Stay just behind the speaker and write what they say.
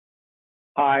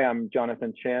Hi, I'm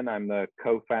Jonathan Chin. I'm the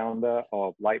co-founder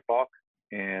of Lightbox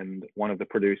and one of the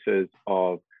producers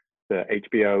of the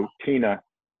HBO Tina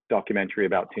documentary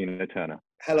about Tina Turner.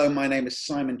 Hello, my name is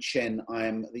Simon Chen.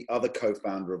 I'm the other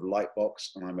co-founder of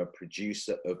Lightbox, and I'm a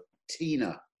producer of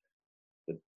Tina,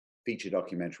 the feature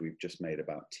documentary we've just made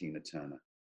about Tina Turner.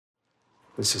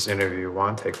 This is interview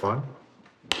one, take one.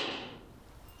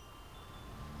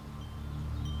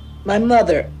 My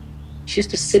mother, she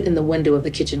used to sit in the window of the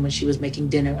kitchen when she was making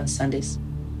dinner on Sundays.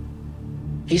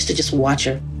 I used to just watch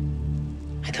her.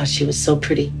 I thought she was so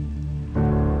pretty.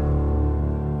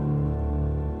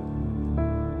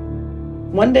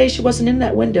 One day she wasn't in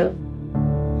that window.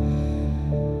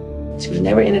 She was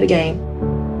never in it again.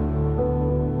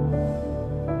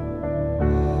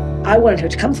 I wanted her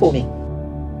to come for me.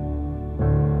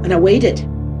 And I waited.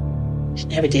 She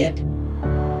never did.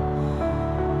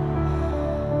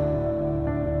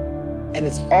 And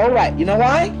it's all right. You know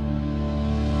why?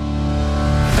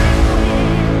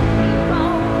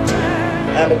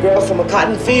 I'm a girl from a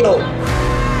cotton field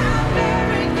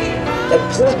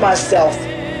that put myself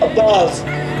above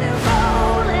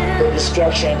the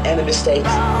destruction and the mistakes.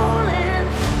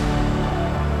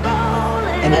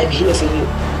 And I'm here for you.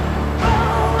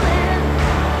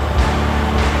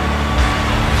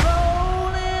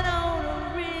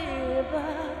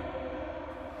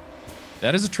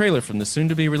 That is a trailer from the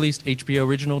soon-to-be-released HBO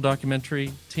original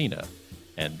documentary, Tina.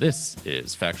 And this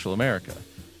is Factual America.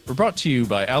 We're brought to you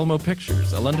by Alamo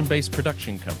Pictures, a London-based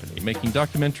production company making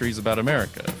documentaries about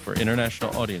America for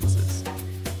international audiences.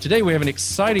 Today we have an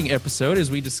exciting episode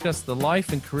as we discuss the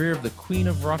life and career of the queen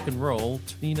of rock and roll,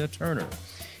 Tina Turner.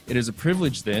 It is a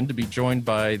privilege then to be joined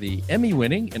by the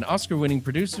Emmy-winning and Oscar-winning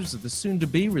producers of the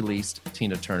soon-to-be-released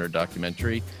Tina Turner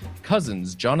documentary,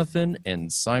 cousins Jonathan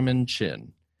and Simon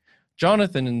Chin.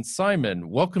 Jonathan and Simon,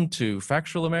 welcome to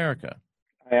Factual America.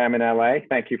 I am in LA.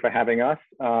 Thank you for having us.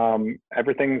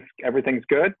 Everything's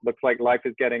good. Looks like life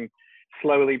is getting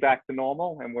slowly back to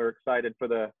normal, and we're excited for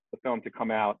the film to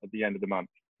come out at the end of the month.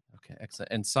 Okay,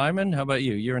 excellent. And Simon, how about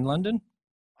you? You're in London?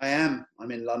 I am. I'm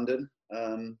in London.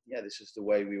 This is the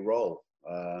way we roll.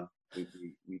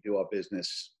 We do our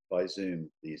business by Zoom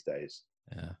these days.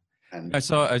 Yeah. And I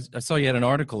saw you had an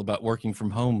article about working from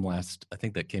home last, I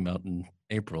think that came out in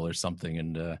April or something,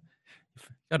 and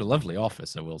got a lovely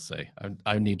office, I will say.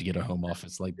 I need to get a home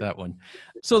office like that one.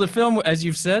 So the film, as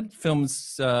you've said,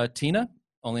 film's Tina,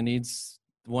 only needs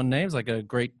one name. It's like a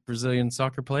great Brazilian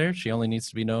soccer player. She only needs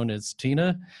to be known as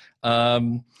Tina.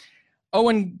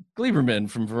 Owen Gleiberman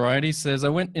from Variety says, I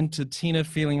went into Tina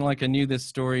feeling like I knew this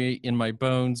story in my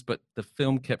bones, but the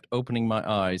film kept opening my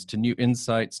eyes to new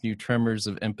insights, new tremors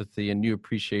of empathy, and new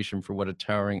appreciation for what a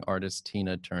towering artist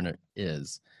Tina Turner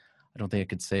is. I don't think I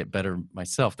could say it better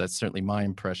myself. That's certainly my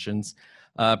impressions.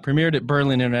 Premiered at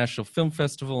Berlin International Film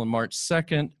Festival on March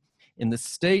 2nd. In the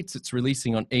States, it's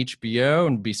releasing on HBO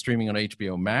and be streaming on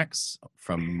HBO Max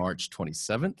from March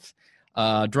 27th.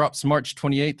 Drops March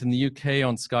 28th in the UK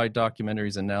on Sky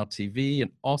Documentaries and Now TV, and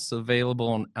also available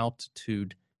on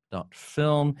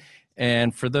altitude.film.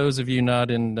 And for those of you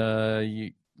not in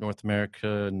North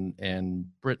America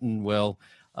and Britain, well,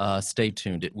 stay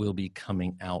tuned. It will be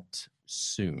coming out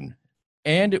soon.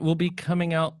 And it will be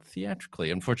coming out theatrically.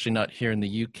 Unfortunately, not here in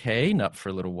the UK, not for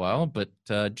a little while, but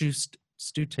just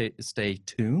stay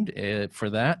tuned for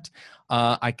that.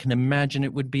 I can imagine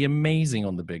it would be amazing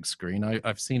on the big screen.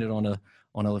 I've seen it on a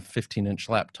 15-inch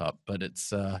laptop, but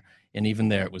it's and even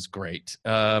there it was great.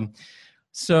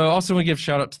 So also want to give a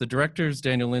shout out to the directors,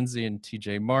 Daniel Lindsay and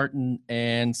TJ Martin.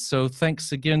 And so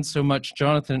thanks again so much,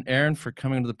 Jonathan and Aaron, for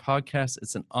coming to the podcast.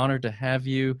 It's an honor to have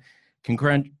you.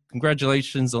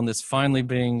 Congratulations on this finally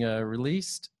being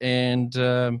released.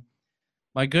 And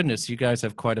my goodness, you guys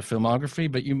have quite a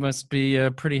filmography, but you must be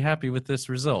pretty happy with this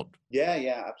result.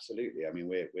 Yeah, absolutely. I mean,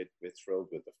 we're thrilled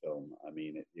with the film. I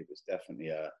mean, it was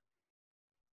definitely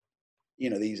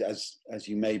these, as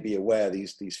you may be aware,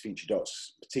 these feature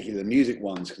docs, particularly the music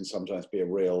ones, can sometimes be a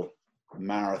real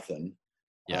marathon.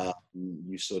 Yeah.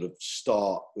 You sort of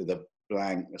start with a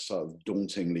sort of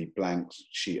dauntingly blank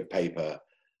sheet of paper,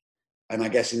 and I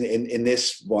guess in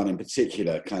this one in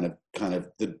particular, kind of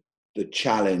the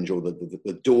challenge or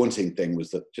the daunting thing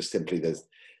was that just simply this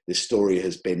story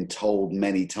has been told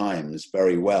many times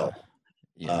very well.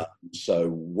 Yeah. So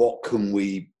what can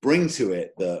we bring to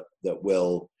it that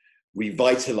will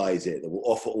revitalize it, that will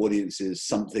offer audiences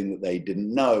something that they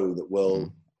didn't know, that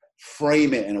will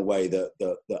frame it in a way that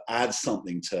adds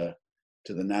something to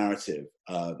the narrative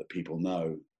that people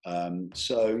know.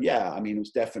 So yeah, I mean, it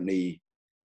was definitely,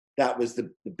 that was the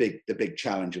big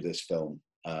challenge of this film.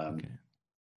 Okay.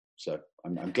 So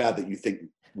I'm glad that you think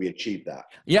we achieved that.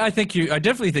 Yeah, I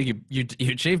definitely think you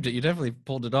achieved it. You definitely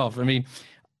pulled it off. I mean,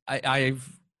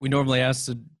 we normally ask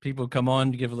the people who come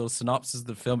on to give a little synopsis of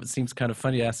the film. It seems kind of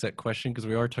funny to ask that question because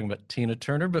we are talking about Tina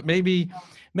Turner, but maybe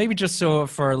just so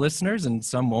for our listeners, and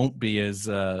some won't be as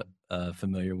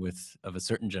familiar with of a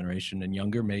certain generation and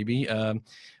younger, maybe.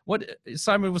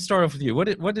 Simon, we'll start off with you.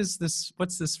 What is this?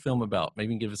 What's this film about?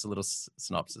 Maybe you can give us a little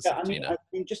synopsis. Yeah, of Tina. I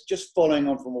mean, just following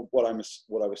on from what I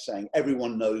was saying,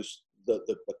 everyone knows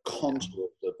the contours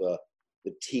of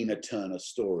the Tina Turner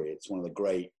story. It's one of the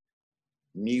great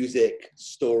music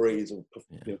stories of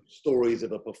stories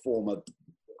of a performer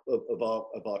of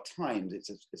our times.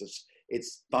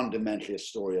 It's fundamentally a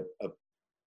story of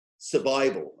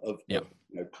survival, of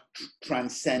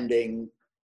transcending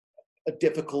a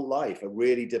difficult life, a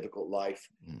really difficult life,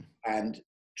 and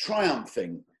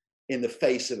triumphing in the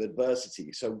face of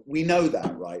adversity. So we know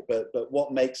that, right? But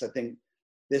what makes, I think,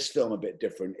 this film a bit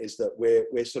different is that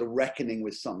we're sort of reckoning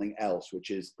with something else,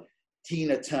 which is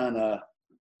Tina Turner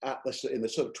in the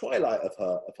sort of twilight of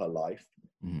her life,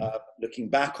 looking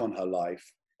back on her life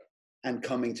and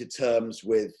coming to terms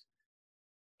with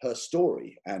her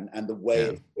story and the way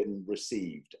it's been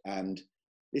received. And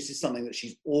this is something that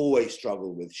she's always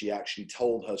struggled with. She actually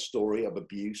told her story of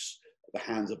abuse at the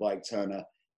hands of Ike Turner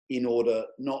in order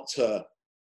not to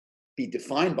be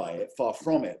defined by it, far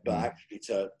from it, but actually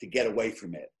to get away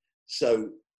from it. So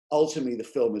ultimately the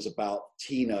film is about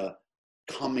Tina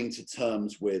coming to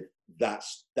terms with that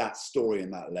story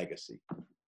and that legacy.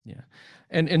 Yeah.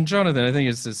 And Jonathan, I think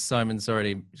it's as Simon's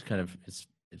already kind of is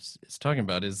talking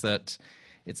about, is that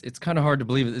it's kind of hard to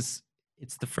believe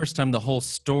it's the first time the whole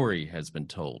story has been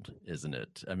told, isn't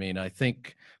it? I mean, I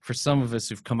think for some of us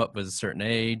who've come up with a certain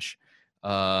age,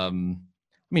 I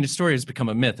mean, a story has become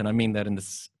a myth, and I mean that in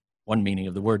this one meaning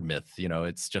of the word myth.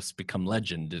 It's just become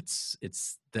legend.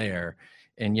 It's there,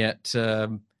 and yet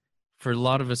for a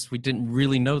lot of us, we didn't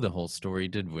really know the whole story,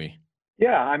 did we?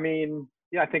 Yeah, I mean,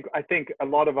 I think a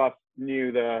lot of us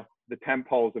knew the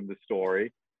tentpoles of the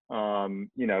story,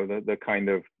 the kind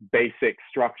of basic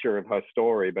structure of her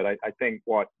story. But I think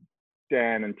what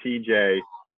Dan and TJ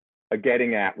are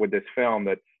getting at with this film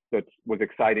that was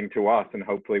exciting to us and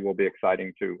hopefully will be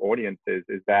exciting to audiences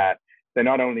is that they're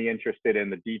not only interested in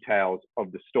the details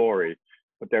of the story,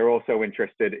 but they're also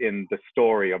interested in the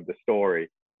story of the story.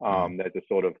 There's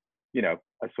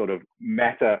a sort of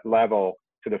meta level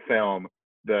to the film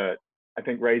that I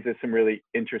think raises some really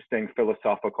interesting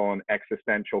philosophical and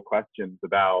existential questions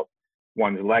about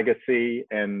one's legacy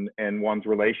and one's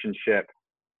relationship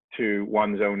to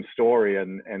one's own story.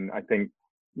 And I think,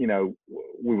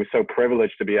 we were so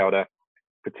privileged to be able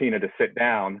for Tina to sit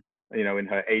down, in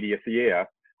her 80th year,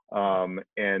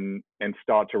 and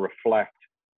start to reflect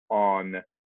on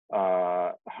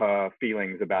her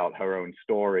feelings about her own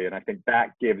story. And I think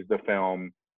that gives the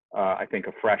film, a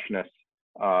freshness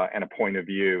and a point of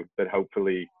view that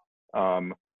hopefully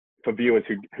for viewers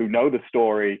who know the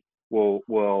story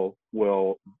will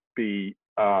be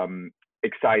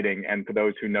exciting. And for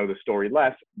those who know the story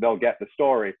less, they'll get the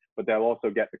story, but they'll also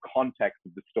get the context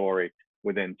of the story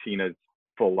within Tina's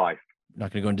full life. I'm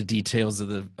not going to go into details of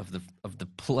the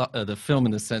plot of the film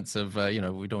in the sense of we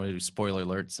don't want to do spoiler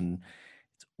alerts, and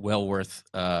it's well worth.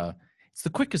 It's the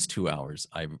quickest 2 hours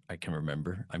I can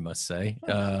remember, I must say.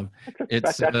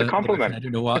 That's a compliment.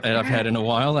 I've had in a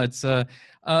while. It's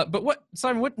but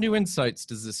Simon, what new insights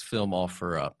does this film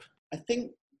offer up? I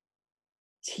think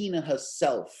Tina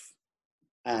herself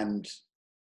and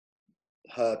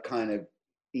her kind of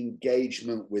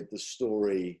engagement with the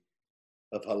story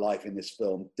of her life in this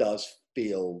film does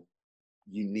feel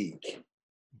unique.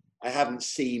 I haven't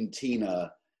seen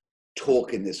Tina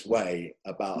talk in this way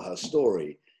about her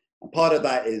story. And part of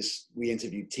that is we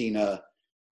interviewed Tina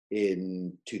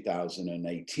in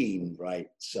 2018, right?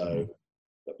 So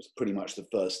that was pretty much the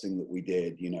first thing that we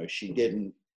did. She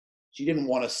didn't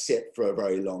want to sit for a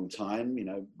very long time. We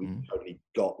totally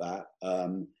got that.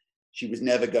 She was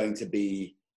never going to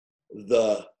be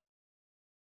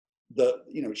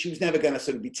she was never going to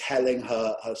sort of be telling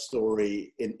her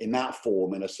story in that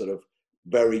form, in a sort of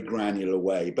very granular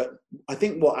way. But I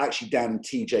think what actually Dan and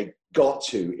TJ got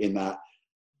to in that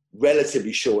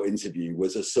relatively short interview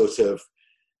was a sort of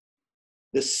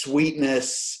the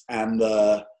sweetness and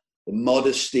the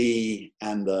modesty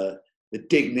and the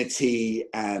dignity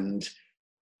and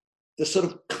the sort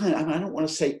of kind of, I don't want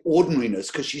to say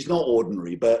ordinariness because she's not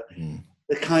ordinary, but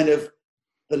the kind of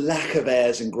the lack of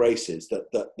airs and graces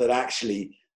that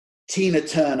actually Tina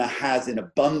Turner has in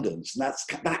abundance. And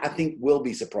that I think will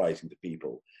be surprising to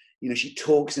people. She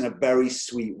talks in a very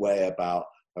sweet way about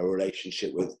her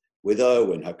relationship with with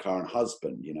Irwin, her current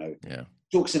husband. Yeah.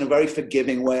 Talks in a very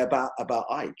forgiving way about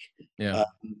Ike. Yeah.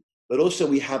 But also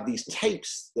we have these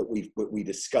tapes that we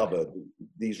discovered,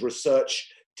 these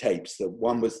research tapes. That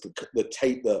one was the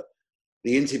tape that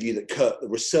the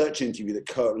research interview that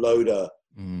Kurt Loder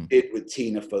did with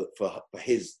Tina for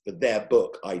their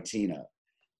book, I, Tina.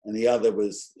 And the other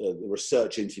was the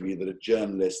research interview that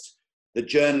the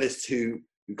journalist who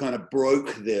kind of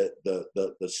broke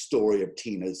the story of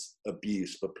Tina's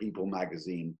abuse for People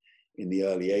magazine in the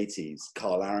early 80s,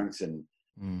 Carl Arrington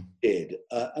did.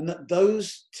 And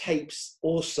those tapes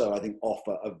also, I think,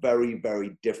 offer a very,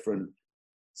 very different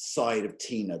side of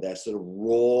Tina. They're sort of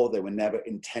raw. They were never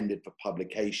intended for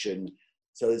publication.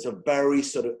 So it's a very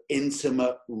sort of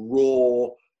intimate, raw,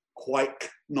 quite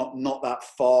not that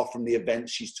far from the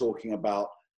events she's talking about,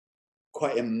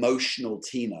 quite emotional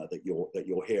Tina that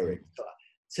you're hearing.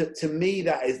 To me,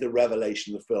 that is the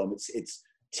revelation of the film. It's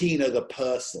Tina the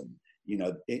person,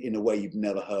 in a way you've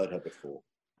never heard her before.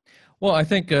 Well, I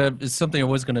think it's something I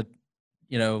was going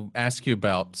to, ask you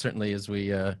about, certainly as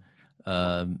we as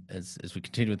we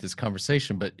continue with this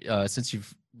conversation. But since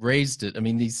you've raised it, I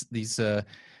mean, this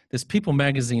People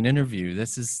magazine interview,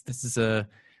 this is a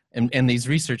and these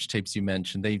research tapes you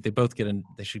mentioned, they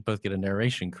should both get a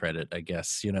narration credit, I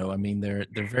guess. I mean, they're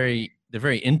very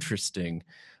interesting.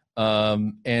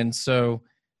 And so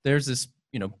there's this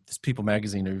People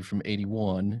magazine interview from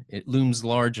 '81. It looms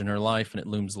large in her life, and it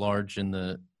looms large in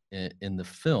the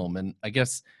film. And I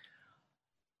guess,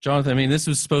 Jonathan, I mean, this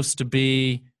was supposed to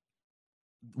be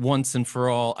once and for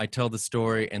all, I tell the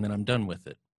story and then I'm done with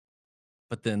it.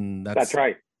 But then that's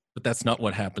right. But that's not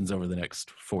what happens over the next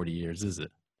 40 years, is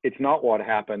it? It's not what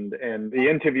happened. And the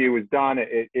interview was done.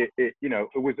 It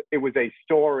was a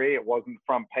story. It wasn't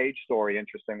front page story.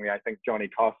 Interestingly, I think Johnny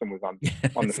Carson was on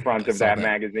the front of that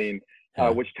magazine,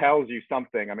 which tells you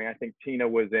something. I mean, I think Tina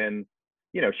was in,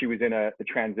 she was in a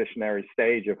transitionary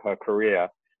stage of her career,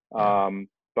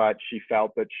 but she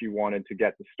felt that she wanted to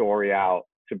get the story out,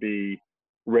 to be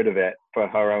rid of it for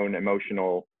her own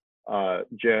emotional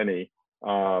journey.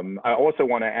 I also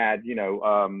want to add,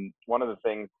 one of the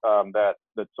things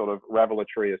that's sort of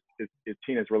revelatory is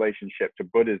Tina's relationship to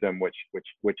Buddhism, which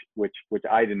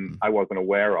I wasn't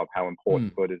aware of how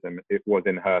important Buddhism it was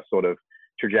in her sort of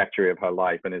trajectory of her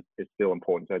life, and it's still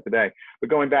important to her today. But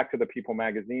going back to the People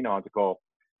magazine article,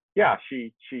 yeah,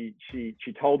 she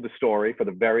told the story for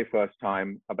the very first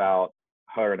time about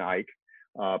her and Ike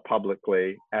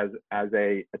publicly as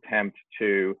a attempt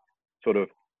to sort of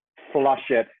flush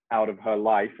it out of her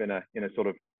life in a sort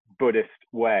of Buddhist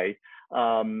way,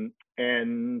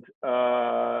 and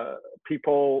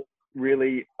people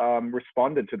really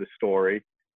responded to the story,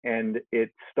 and it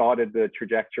started the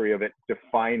trajectory of it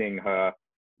defining her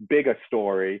bigger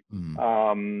story.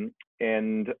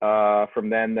 And from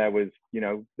then there was,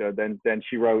 then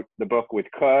she wrote the book with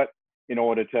Kurt in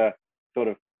order to sort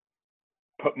of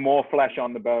put more flesh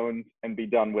on the bones and be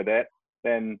done with it.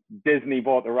 Then Disney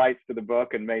bought the rights to the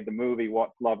book and made the movie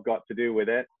What's Love Got to Do with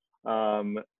It,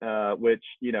 which,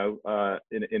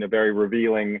 in a very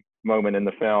revealing moment in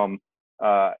the film,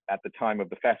 at the time of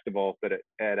the festival that it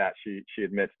aired at, she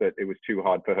admits that it was too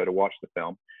hard for her to watch the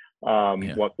film,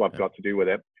 What's Love Got to Do with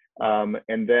It.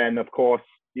 And then, of course,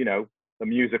 the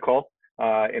musical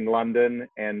in London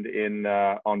and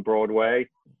on Broadway.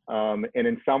 And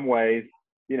in some ways,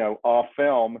 our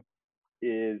film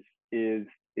is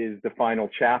the final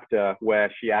chapter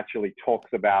where she actually talks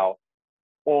about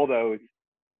all those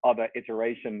other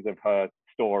iterations of her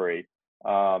story,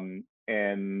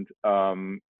 and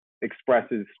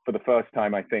expresses for the first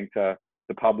time, I think, to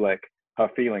the public her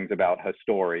feelings about her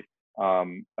story.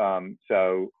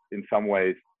 So in some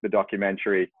ways, the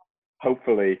documentary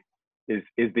hopefully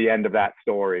is the end of that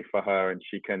story for her, and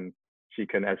she can,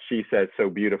 as she says so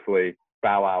beautifully,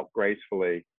 bow out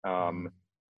gracefully, and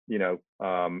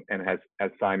has,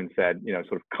 as Simon said,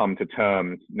 sort of come to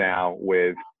terms now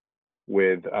with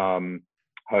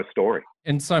her story.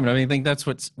 And Simon, I mean, I think that's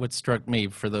what struck me,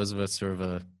 for those of us sort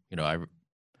of I was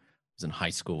in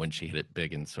high school when she hit it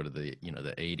big in sort of the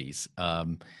the 80s.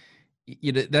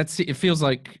 It feels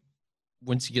like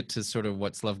once you get to sort of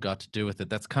What's Love Got to Do with It,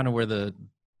 that's kind of where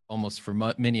almost for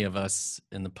many of us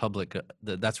in the public,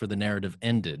 that's where the narrative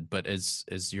ended. But as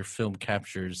your film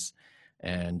captures,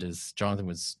 and as Jonathan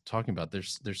was talking about,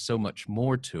 there's so much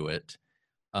more to it,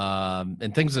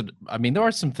 and things that, I mean, there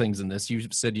are some things in this. You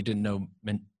said you didn't know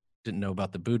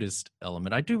about the Buddhist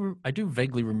element. I do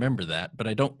vaguely remember that, but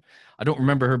I don't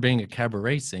remember her being a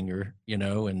cabaret singer,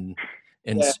 and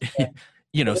yeah.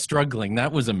 struggling.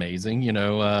 That was amazing.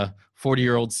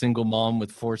 40-year-old single mom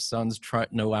with 4 sons,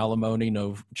 no alimony,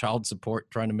 no child support,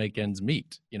 trying to make ends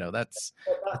meet. That's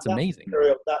amazing.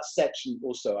 That section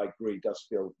also, I agree, does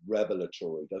feel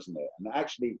revelatory, doesn't it? And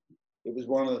actually, it was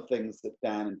one of the things that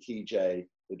Dan and TJ,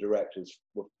 the directors,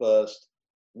 were first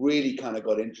really kind of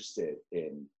got interested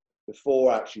in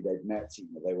before actually they'd met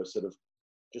Tina. They were sort of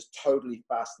just totally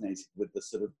fascinated with the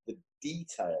sort of the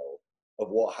detail of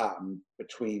what happened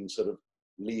between sort of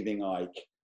leaving Ike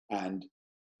and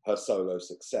her solo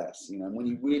success. And when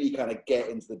you really kind of get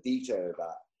into the detail of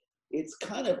that, it's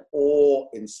kind of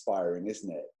awe-inspiring,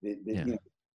 isn't it?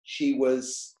 She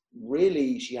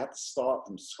had to start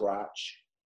from scratch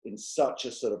in such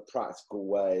a sort of practical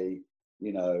way,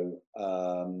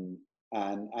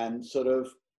 and sort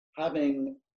of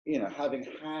having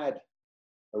had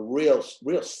a real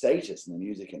status in the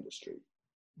music industry.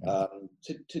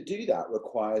 To do that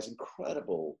requires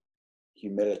incredible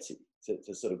humility,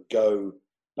 to sort of go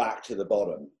back to the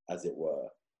bottom, as it were,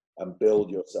 and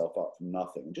build yourself up from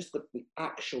nothing. And just the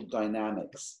actual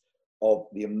dynamics of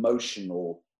the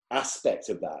emotional aspect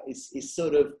of that is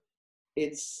sort of,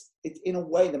 it's in a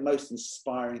way the most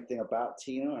inspiring thing about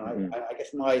Tina. And I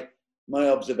guess my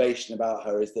observation about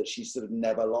her is that she sort of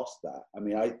never lost that. I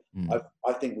mean, I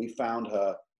think we found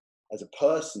her as a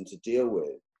person to deal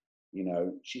with.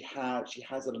 She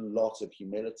has a lot of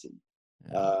humility,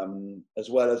 as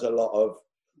well as a lot of,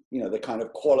 the kind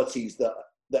of qualities that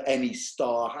any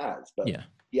star has. But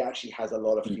she actually has a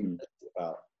lot of humility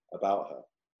about her.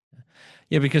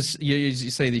 Yeah, because you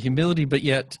say the humility, but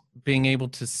yet being able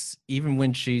to, even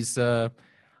when she's,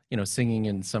 singing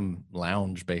in some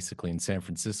lounge basically in San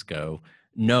Francisco,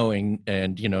 knowing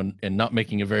and not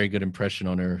making a very good impression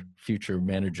on her future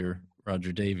manager,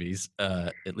 Roger Davies,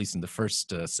 at least in the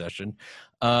first session,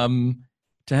 to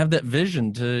have that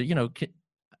vision to,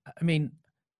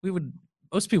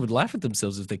 most people would laugh at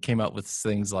themselves if they came out with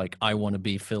things like, I want to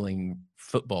be filling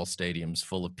football stadiums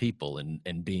full of people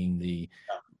and being the,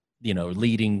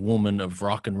 leading woman of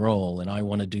rock and roll, and I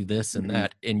want to do this and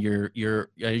that. And you're,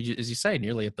 as you say,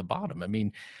 nearly at the bottom. I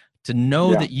mean, to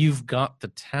know that you've got the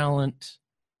talent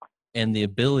and the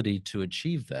ability to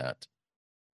achieve that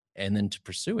and then to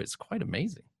pursue it's quite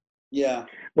amazing. Yeah.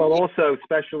 Well, also,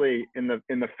 especially in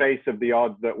the face of the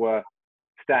odds that were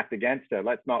stacked against her,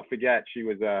 let's not forget she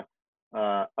was a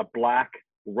black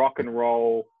rock and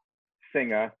roll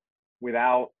singer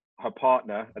without her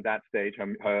partner at that stage,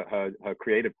 her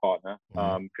creative partner,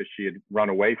 because she had run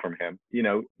away from him.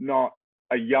 Not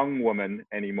a young woman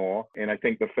anymore. And I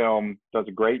think the film does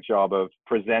a great job of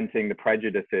presenting the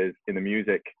prejudices in the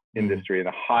music industry and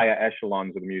the higher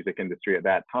echelons of the music industry at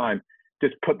that time.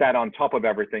 Just put that on top of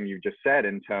everything you just said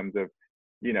in terms of,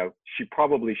 she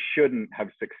probably shouldn't have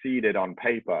succeeded on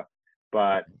paper,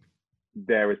 but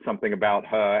there is something about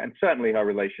her, and certainly her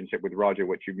relationship with Roger,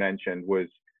 which you mentioned, was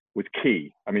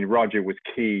key. I mean, Roger was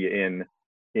key in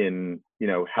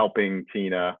helping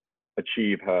Tina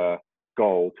achieve her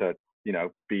goal to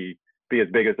be as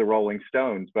big as the Rolling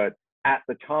Stones. But at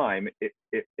the time, it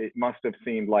must have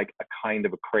seemed like a kind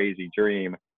of a crazy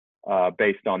dream,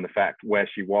 based on the fact where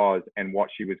she was and what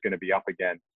she was going to be up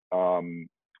against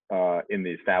in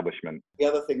the establishment. The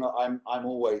other thing that I'm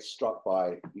always struck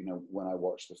by, when I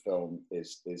watch the film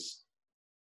is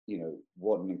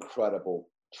what an incredible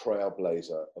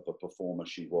trailblazer of a performer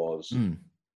she was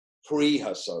pre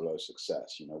her solo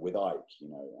success, with Ike,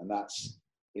 and that's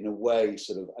in a way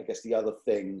sort of, I guess, the other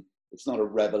thing. It's not a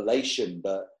revelation,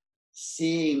 but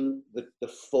seeing the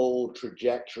full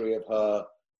trajectory of her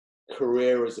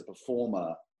career as a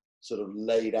performer sort of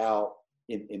laid out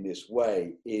in this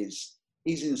way is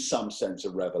in some sense a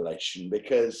revelation,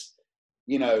 because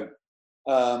I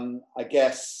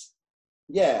guess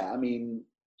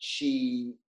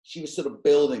she was sort of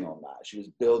building on that. She was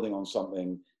building on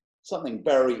something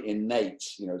very innate,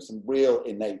 some real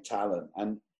innate talent,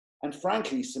 and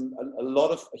frankly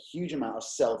a huge amount of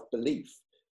self-belief.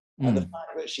 And the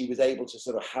fact that she was able to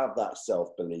sort of have that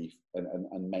self-belief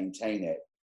and maintain it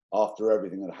after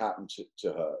everything that happened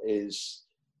to her is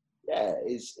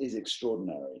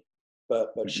extraordinary.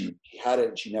 But she had it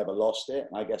and she never lost it.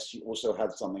 And I guess she also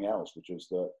had something else, which was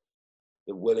the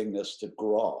willingness to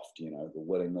graft, the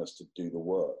willingness to do the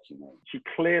work, She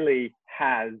clearly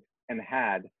has and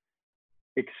had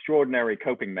extraordinary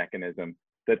coping mechanism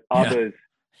that others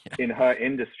in her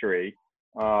industry,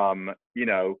 who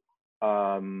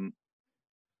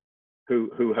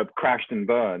have crashed and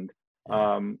burned,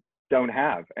 don't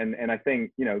have. And I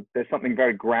think, there's something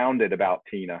very grounded about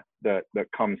Tina that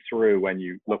comes through when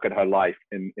you look at her life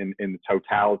in the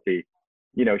totality.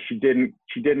 She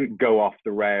didn't go off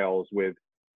the rails with,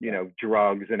 you know,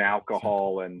 drugs and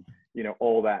alcohol and, you know,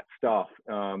 all that stuff.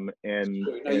 No,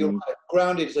 you're right.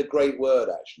 Grounded is a great word,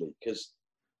 actually, because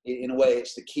in a way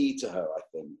it's the key to her, I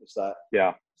think. It's that,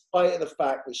 despite the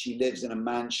fact that she lives in a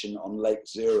mansion on Lake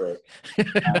Zurich,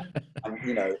 and,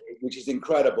 you know, which is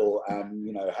incredible, and,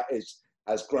 you know,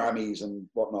 has Grammys and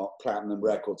whatnot, platinum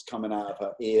records coming out of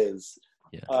her ears.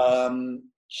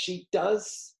 She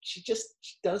is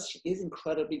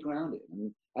incredibly grounded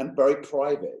and very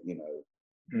private, you know.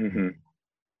 Mm-hmm.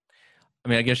 I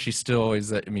mean, I guess she's still always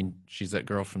that. I mean, she's that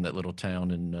girl from that little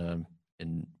town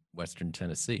in Western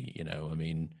Tennessee. You know, I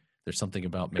mean, there's something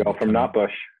about maybe girl from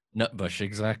Nutbush. Nutbush,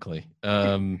 exactly.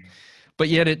 But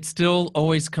yet, it still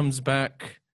always comes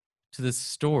back to this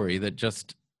story that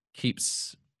just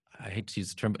keeps. I hate to use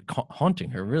the term, but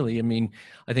haunting her. Really, I mean,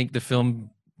 I think the film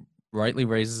rightly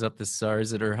raises up the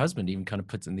stars that her husband even kind of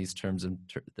puts in these terms,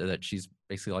 that she's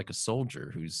basically like a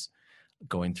soldier who's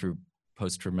going through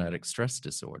post-traumatic stress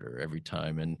disorder every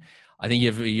time. And I think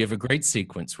you have a great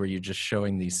sequence where you're just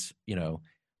showing these, you know,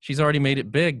 she's already made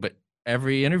it big, but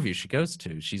every interview she goes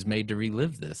to, she's made to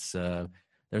relive this.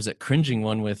 There's that cringing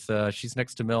one with she's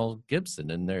next to Mel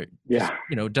Gibson, and they're just,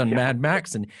 you know, done Mad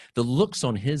Max, and the looks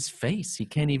on his face, he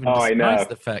can't even disguise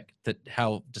the fact that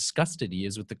how disgusted he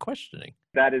is with the questioning.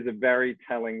 That is a very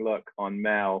telling look on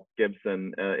Mel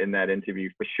Gibson in that interview,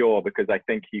 for sure, because I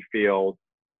think he feels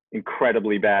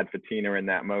incredibly bad for Tina in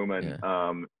that moment,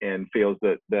 and feels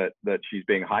that she's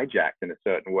being hijacked in a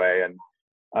certain way. And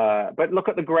but look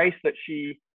at the grace that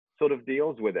she sort of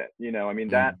deals with it. You know, I mean,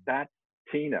 that's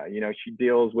Tina. You know, she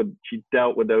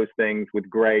dealt with those things with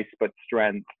grace but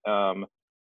strength.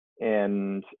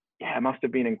 And yeah, it must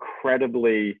have been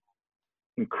incredibly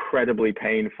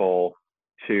painful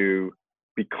to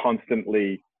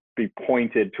constantly be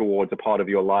pointed towards a part of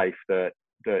your life that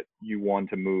you want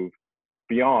to move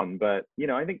beyond. But, you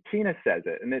know, I think Tina says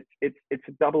it, and it's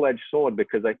a double-edged sword,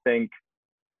 because I think,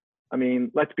 I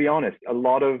mean, let's be honest, a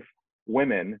lot of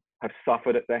women have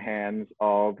suffered at the hands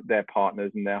of their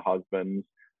partners and their husbands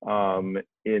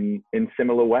in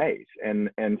similar ways.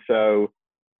 And so,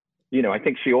 you know, I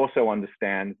think she also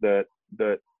understands that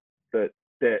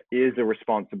there is a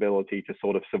responsibility to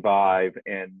sort of survive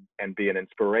and be an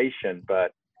inspiration.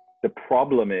 But the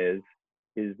problem is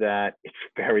that it's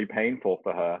very painful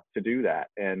for her to do that.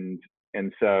 And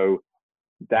so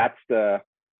that's the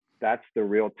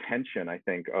real tension, I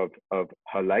think, of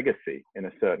her legacy in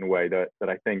a certain way, that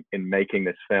I think in making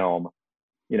this film,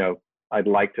 you know, I'd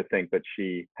like to think that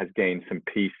she has gained some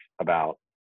peace about.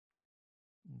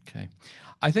 Okay.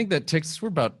 I think that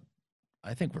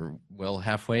we're well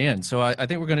halfway in. So I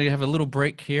think we're going to have a little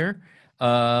break here,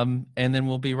 and then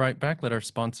we'll be right back. Let our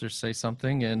sponsors say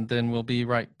something, and then we'll be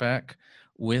right back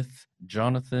with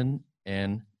Jonathan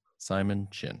and Simon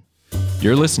Chin.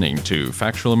 You're listening to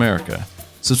Factual America.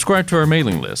 Subscribe to our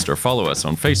mailing list or follow us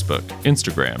on Facebook,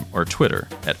 Instagram, or Twitter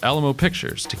at Alamo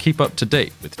Pictures to keep up to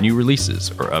date with new releases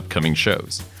or upcoming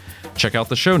shows. Check out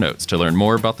the show notes to learn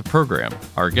more about the program,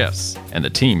 our guests, and the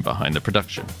team behind the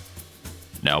production.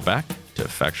 Now back to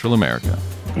Factual America.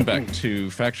 Welcome back to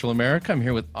Factual America. I'm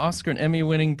here with Oscar and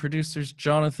Emmy-winning producers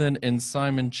Jonathan and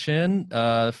Simon Chin.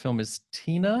 The film is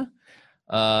Tina.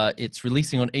 It's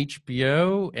releasing on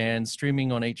HBO and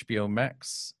streaming on HBO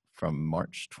Max from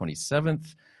March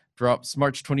 27th. Drops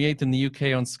March 28th in the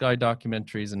UK on Sky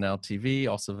Documentaries and Now TV.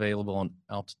 Also available on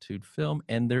Altitude Film.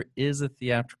 And there is a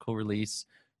theatrical release.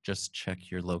 Just check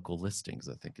your local listings,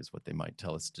 I think is what they might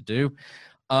tell us to do.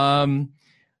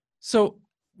 So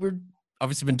we're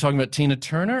obviously been talking about Tina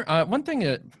Turner. One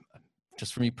thing,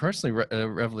 just for me personally,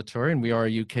 revelatory, and we are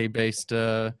a UK-based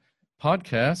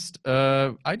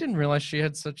podcast. I didn't realize she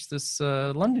had this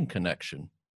London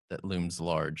connection that looms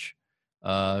large.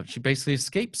 She basically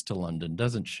escapes to London,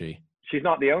 doesn't she? She's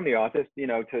not the only artist, you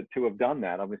know, to have done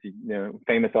that. Obviously, you know,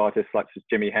 famous artists such as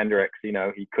Jimi Hendrix, you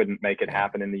know, he couldn't make it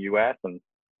happen in the US and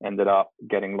ended up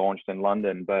getting launched in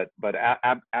London. But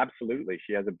absolutely,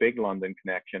 she has a big London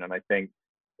connection, and I think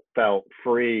felt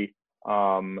free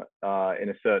in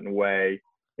a certain way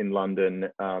in London,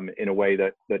 in a way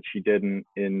that she didn't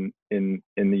in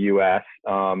the US,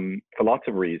 for lots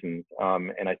of reasons.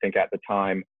 And I think at the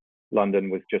time, London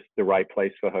was just the right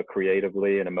place for her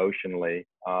creatively and emotionally.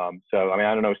 So, I mean,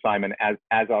 I don't know, Simon,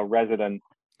 as our resident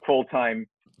full-time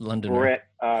London Brit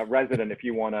resident, if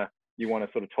you want to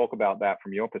sort of talk about that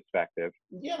from your perspective.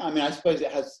 Yeah, I mean, I suppose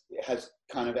it has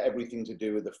kind of everything to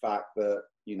do with the fact that,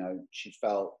 you know, she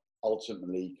felt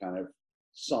ultimately kind of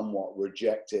somewhat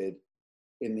rejected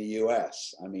in the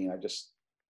US. I mean,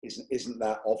 isn't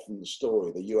that often the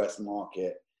story? The US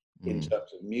market in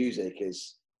terms of music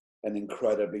is an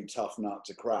incredibly tough nut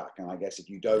to crack. And I guess if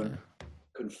you don't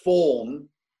conform,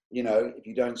 you know, if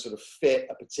you don't sort of fit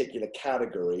a particular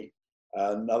category.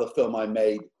 Another film I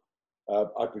made,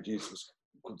 I produced, was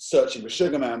called Searching for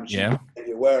Sugar Man, which you may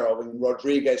be aware of. And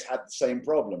Rodriguez had the same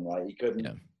problem, right? He couldn't,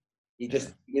 he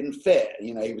just didn't fit.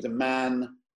 You know, he was a man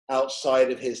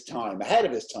outside of his time, ahead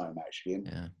of his time, actually.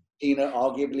 And Tina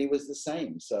arguably was the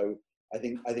same. So I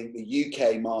think the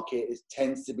UK market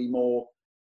tends to be more,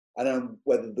 I don't know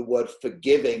whether the word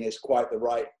forgiving is quite the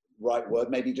right word,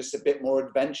 maybe just a bit more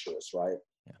adventurous, right?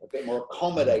 A bit more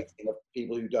accommodating of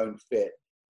people who don't fit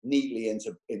neatly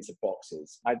into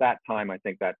boxes. At that time, I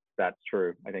think that's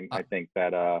true. I think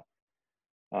that I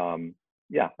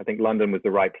think London was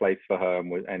the right place for her,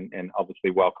 and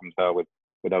obviously welcomed her with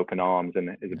open arms,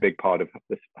 and is a big part of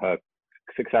her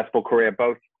successful career,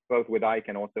 both with Ike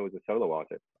and also as a solo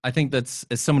artist. I think that's,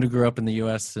 as someone who grew up in the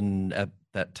U.S. and at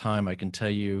that time, I can tell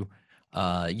you,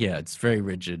 it's very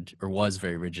rigid, or was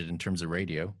very rigid in terms of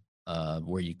radio,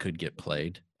 where you could get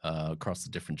played across the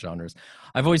different genres.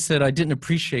 I've always said I didn't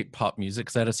appreciate pop music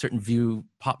because I had a certain view.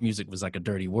 Pop music was like a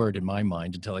dirty word in my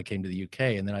mind until I came to the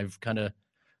UK, and then I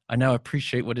now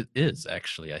appreciate what it is,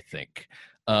 actually, I think.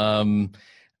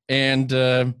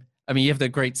 I mean, you have that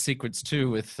great sequence too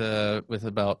with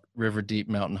about River Deep,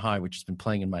 Mountain High, which has been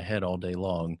playing in my head all day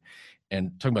long,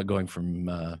 and talking about going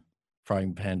from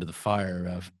frying pan to the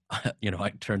fire.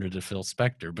 Ike Turner to Phil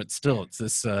Spector, but still, it's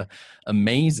this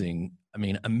amazing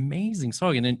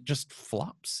song, and it just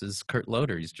flops as Kurt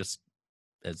Loder. He's just,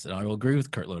 as I will agree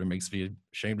with Kurt Loder, makes me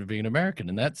ashamed of being an American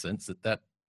in that sense, that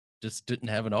just didn't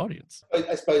have an audience.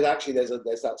 I suppose actually there's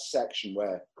that section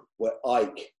where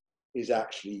Ike is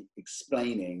actually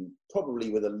explaining,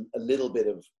 probably with a little bit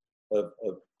of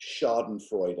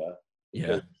Schadenfreude,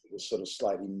 because it was sort of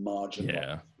slightly marginalized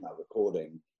in that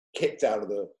recording, kicked out of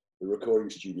the recording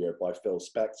studio by Phil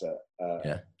Spector,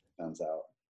 turns out,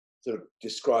 sort of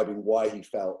describing why he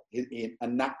felt,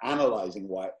 and analyzing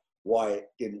why it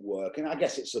didn't work. And I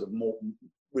guess it's sort of more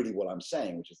really what I'm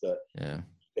saying, which is that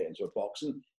fit into a box.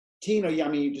 And Tina, I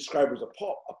mean, you described her as a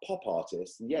pop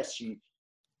artist, and yes,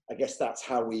 I guess that's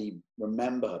how we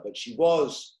remember her, but she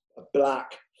was a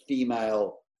black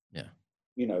female,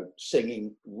 you know,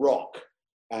 singing rock,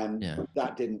 and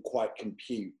that didn't quite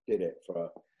compute, did it, for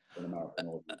an American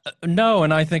audience? No,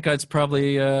 and I think it's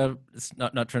probably it's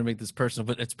not trying to make this personal,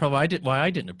 but it's probably why I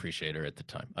didn't appreciate her at the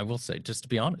time. I will say, just to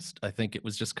be honest, I think it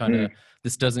was just kind of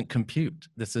this doesn't compute.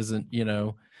 This isn't, you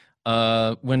know,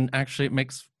 when actually it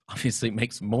makes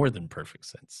more than perfect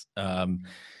sense.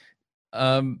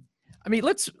 I mean,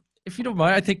 if you don't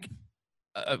mind, I think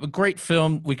a great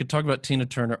film. We could talk about Tina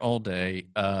Turner all day.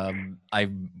 I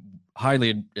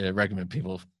highly recommend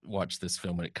people watch this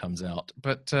film when it comes out.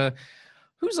 But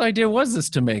whose idea was this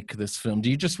to make this film? Do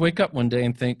you just wake up one day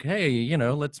and think, hey, you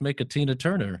know, let's make a Tina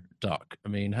Turner doc? I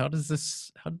mean, how did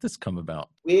this come about?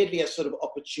 Weirdly, a sort of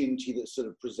opportunity that sort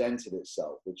of presented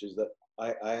itself, which is that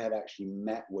I had actually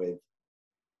met with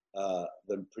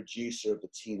the producer of the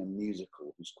Tina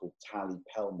musical, who's called Tally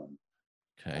Pellman,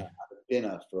 at a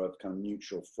dinner for a kind of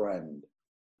mutual friend,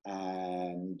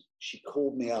 and she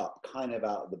called me up kind of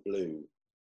out of the blue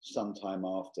sometime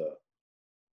after,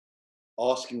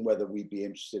 asking whether we'd be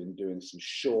interested in doing some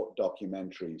short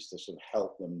documentaries to sort of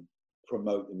help them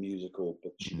promote the musical,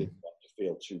 but she didn't want to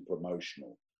feel too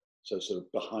promotional. So sort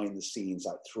of behind the scenes,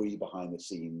 like 3 behind the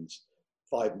scenes,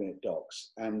 5-minute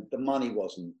docs, and the money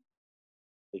wasn't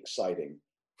exciting.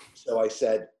 So I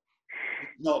said,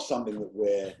 it's not something that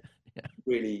we're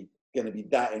really going to be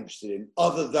that interested in,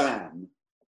 other than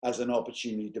as an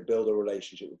opportunity to build a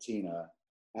relationship with Tina,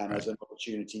 and as an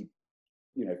opportunity,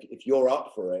 you know, if you're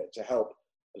up for it, to help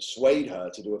persuade her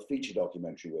to do a feature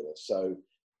documentary with us. So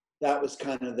that was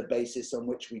kind of the basis on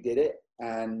which we did it.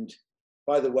 And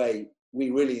by the way, we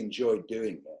really enjoyed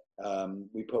doing it.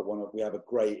 We have a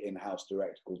great in-house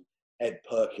director called Ed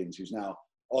Perkins, who's now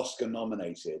Oscar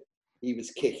nominated. He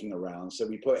was kicking around, so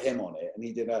we put him on it, and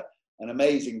he did an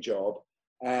amazing job.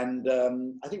 And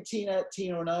I think Tina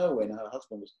and Owen, her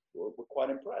husband, were quite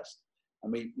impressed.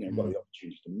 And we, you know, got the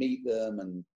opportunity to meet them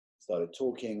and started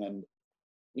talking. And,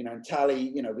 you know, and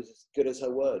Tally, you know, was as good as her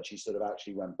word. She sort of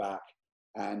actually went back,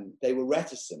 and they were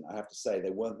reticent, I have to say. They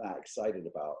weren't that excited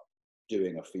about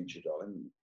doing a feature doc.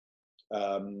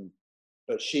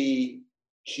 But she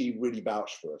really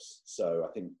vouched for us. So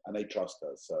I think, and they trust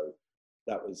her. So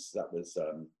that was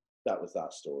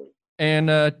that story.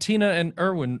 And Tina and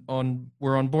Erwin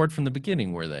were on board from the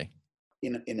beginning, were they?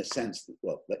 In a sense,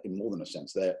 well, in more than a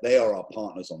sense, they are our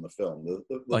partners on the film.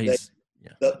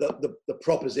 The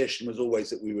proposition was always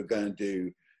that we were going to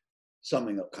do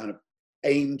something that kind of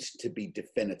aimed to be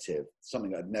definitive,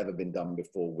 something that had never been done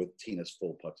before with Tina's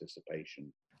full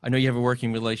participation. I know you have a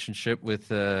working relationship with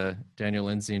Daniel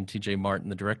Lindsay and TJ Martin,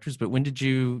 the directors, but when did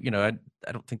you,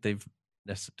 I don't think they've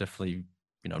definitely,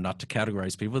 not to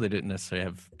categorize people, they didn't necessarily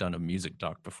have done a music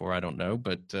doc before, I don't know,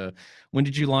 but when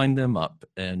did you line them up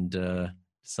and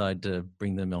decide to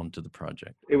bring them onto the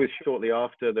project? It was shortly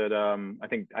after that. I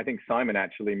think Simon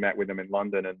actually met with them in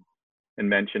London and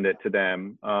mentioned it to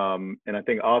them. And I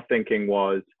think our thinking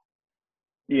was,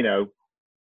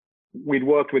 we'd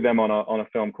worked with them on a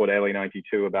film called LA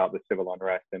 92 about the civil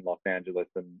unrest in Los Angeles,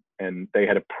 and they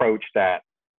had approached that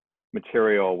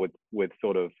material with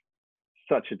sort of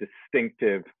such a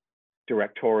distinctive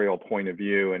directorial point of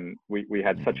view, and we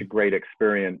had such a great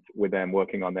experience with them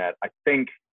working on that. I think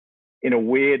in a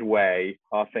weird way,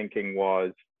 our thinking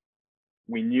was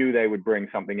we knew they would bring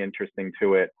something interesting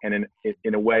to it, and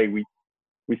in a way we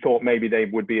thought maybe they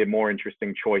would be a more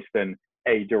interesting choice than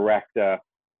a director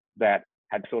that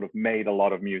had sort of made a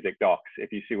lot of music docs,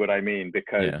 if you see what I mean,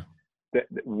 because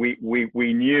we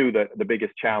knew that the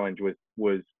biggest challenge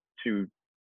was to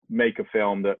make a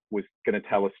film that was going to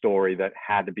tell a story that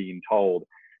had been told.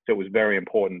 So it was very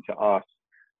important to us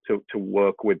to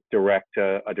work with a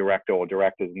director or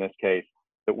directors in this case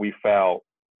that we felt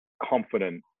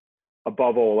confident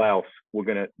above all else we're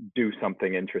going to do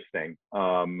something interesting,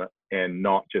 and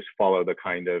not just follow the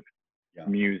kind of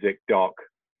music doc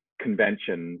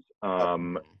conventions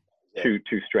too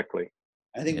strictly.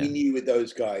 I think we knew with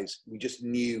those guys, we just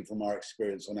knew from our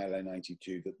experience on LA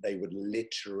 92 that they would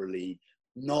literally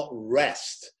not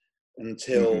rest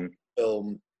until the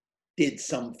film did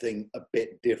something a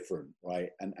bit different, right?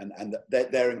 And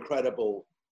they're incredible.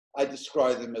 I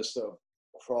describe them as sort of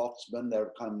craftsmen.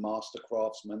 They're kind of master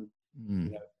craftsmen.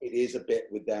 It is a bit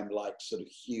with them like sort of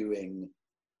hewing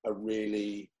a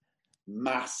really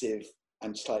massive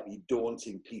and slightly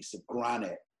daunting piece of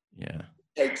granite. It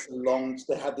takes long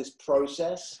to have this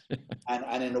process,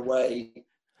 and in a way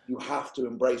you have to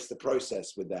embrace the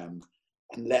process with them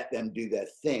and let them do their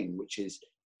thing, which is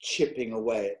chipping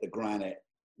away at the granite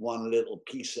one little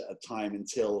piece at a time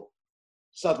until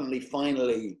suddenly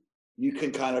finally you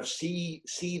can kind of see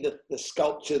the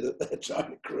sculpture that they're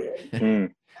trying to create.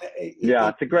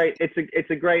 It's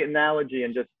a great analogy,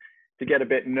 and just to get a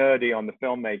bit nerdy on the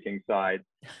filmmaking side,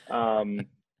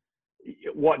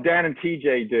 what Dan and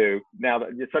TJ do, now that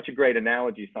it's such a great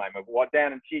analogy, Simon, what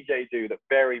Dan and TJ do that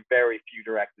very, very few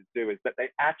directors do is that they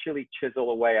actually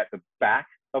chisel away at the back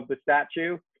of the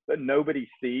statue that nobody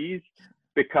sees,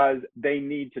 because they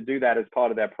need to do that as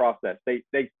part of their process.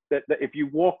 If you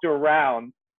walked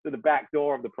around to the back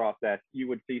door of the process, you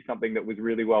would see something that was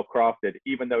really well crafted,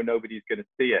 even though nobody's going to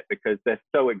see it because they're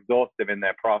so exhaustive in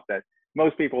their process.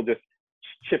 Most people just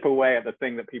chip away at the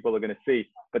thing that people are going to see,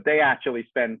 but they actually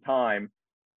spend time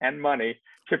and money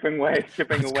chipping away at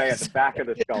the back of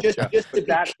the sculpture.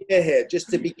 Just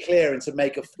to be clear and to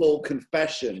make a full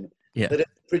confession, that as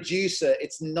a producer,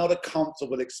 it's not a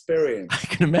comfortable experience. I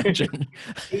can imagine.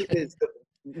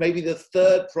 Maybe the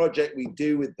third project we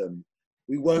do with them,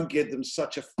 we won't give them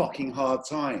such a fucking hard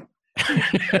time.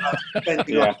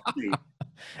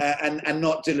 And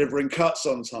not delivering cuts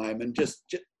on time, and just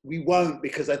we won't,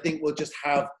 because I think we'll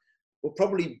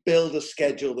probably build a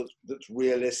schedule that's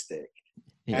realistic.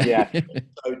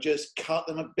 So just cut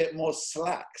them a bit more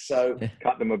slack.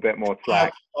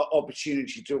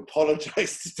 Opportunity to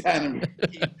apologize to Dan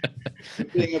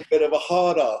and being a bit of a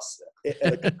hard ass.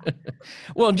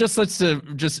 Well,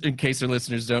 just in case our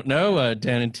listeners don't know,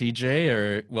 Dan and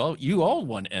TJ you all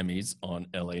won Emmys on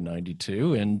LA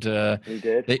 92, and we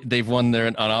did. They've won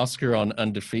an Oscar on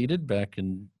Undefeated back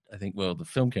in, I think, the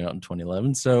film came out in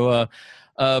 2011. So,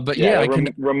 they're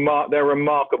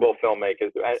remarkable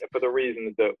filmmakers for the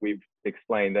reasons that we've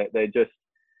explained. That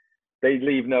they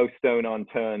leave no stone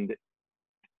unturned,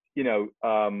 to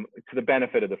the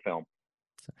benefit of the film.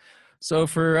 So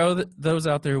for those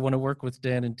out there who want to work with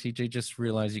Dan and TJ, just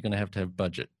realize you're going to have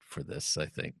budget for this, I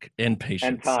think, and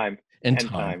patience. And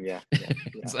time. Yeah.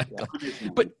 Exactly. Yeah.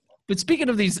 But speaking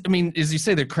of these, I mean, as you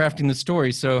say, they're crafting the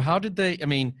story. So how did they, I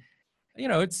mean,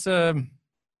 it's,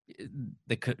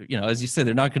 they could, as you said,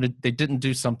 they didn't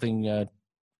do something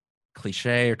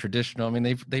cliche or traditional. I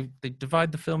mean, they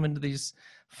divide the film into these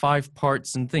 5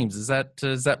 parts and themes. Is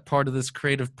that part of this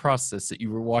creative process that you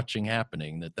were watching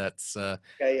happening? That's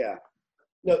yeah.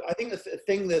 Look, I think the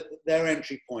thing that their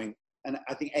entry point, and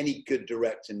I think any good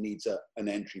director needs an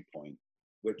entry point,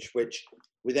 which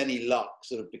with any luck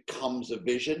sort of becomes a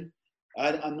vision.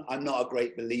 I'm not a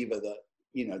great believer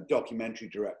that documentary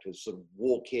directors sort of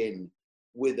walk in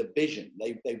with a vision.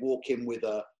 They walk in with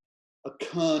a a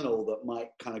kernel that might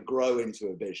kind of grow into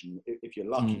a vision if you're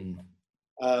lucky.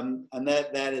 And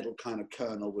their little kind of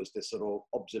kernel was this sort of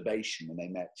observation when they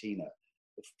met Tina.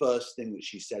 The first thing that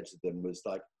she said to them was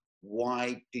like,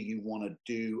 why do you want to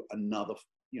do another,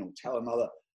 tell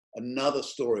another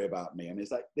story about me? I mean,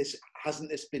 it's like, hasn't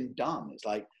this been done? It's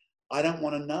like, I don't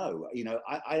want to know,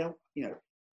 I don't,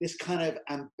 this kind of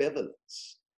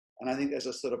ambivalence. And I think there's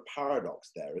a sort of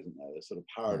paradox there, isn't there? There's sort of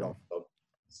paradox of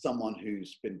someone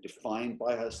who's been defined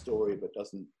by her story, but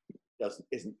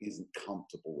isn't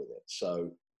comfortable with it.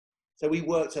 So we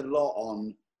worked a lot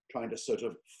on trying to sort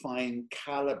of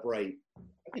calibrate.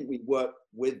 I think we worked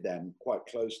with them quite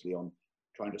closely on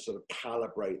trying to sort of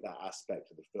calibrate that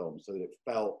aspect of the film so that it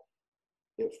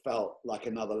felt like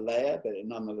another layer, but it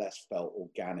nonetheless felt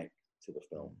organic to the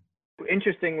film.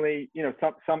 Interestingly,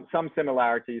 some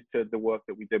similarities to the work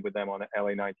that we did with them on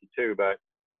LA 92, but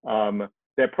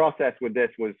their process with this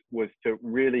was to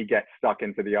really get stuck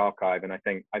into the archive. And I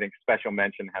think special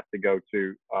mention has to go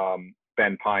to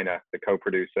Ben Piner, the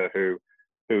co-producer, who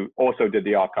also did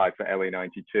the archive for LA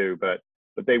 92, but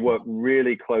they worked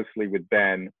really closely with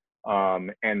Ben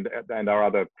and our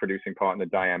other producing partner,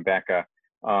 Diane Becker.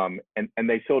 And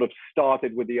they sort of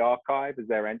started with the archive as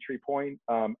their entry point.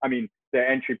 I mean, their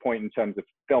entry point in terms of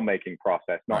filmmaking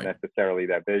process, not necessarily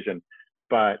their vision,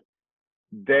 but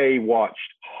they watched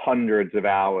hundreds of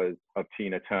hours of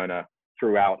Tina Turner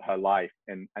throughout her life.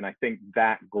 And I think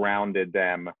that grounded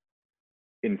them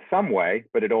in some way,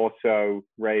 but it also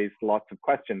raised lots of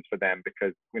questions for them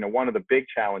because, one of the big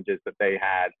challenges that they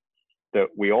had that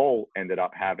we all ended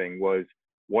up having was,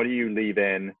 what do you leave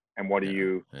in and what do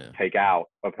you take out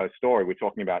of her story? We're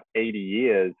talking about 80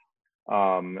 years.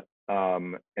 And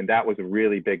that was a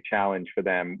really big challenge for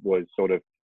them, was sort of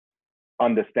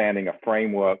understanding a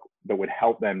framework that would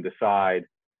help them decide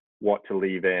what to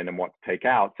leave in and what to take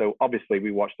out. So obviously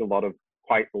we watched a lot of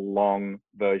quite long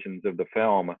versions of the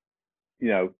film,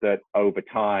 that over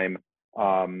time,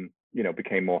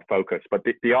 became more focused. But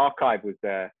the archive was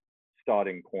their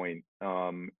starting point.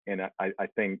 And I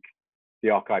think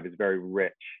the archive is very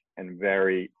rich and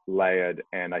very layered,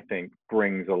 and I think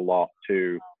brings a lot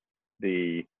to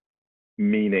the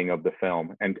meaning of the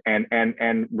film and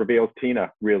reveals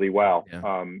Tina really well.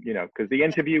 Because the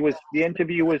interview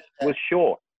was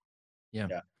short. Yeah,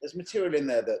 there's material in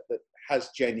there that has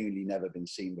genuinely never been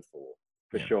seen before.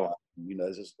 For sure.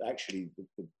 There's actually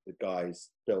the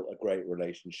guys built a great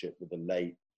relationship with the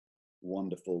late,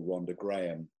 wonderful Rhonda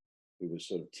Graham, who was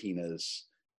sort of Tina's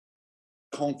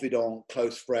confidant,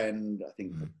 close friend, I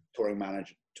think tour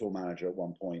manager at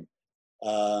one point.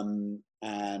 And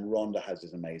Rhonda has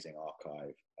this amazing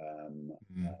archive,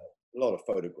 a lot of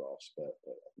photographs, but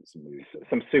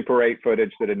some Super 8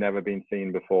 footage that had never been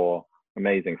seen before.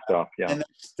 Amazing stuff. Yeah. And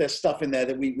there's stuff in there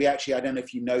that we actually, I don't know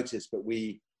if you noticed, but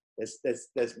there's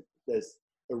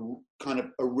a kind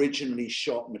of originally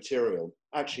shot material,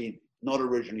 actually not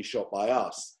originally shot by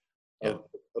us, of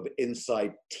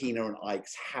inside Tina and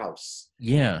Ike's house.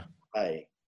 Yeah.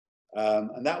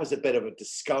 And that was a bit of a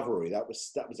discovery. That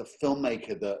was a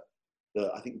filmmaker that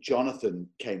I think Jonathan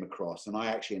came across, and I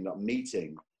actually ended up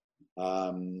meeting,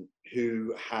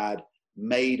 who had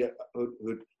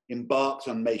embarked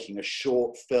on making a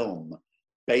short film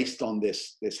based on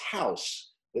this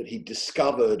house that he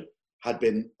discovered had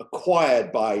been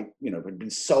acquired by, had been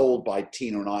sold by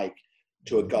Tina and Ike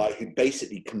to a guy who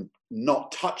basically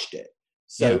not touched it.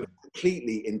 So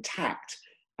completely intact,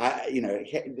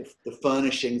 the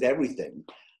furnishings, everything.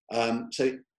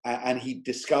 And he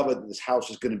discovered that this house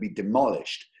was going to be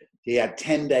demolished. He had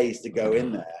 10 days to go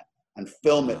in there and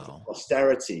film it for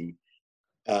posterity,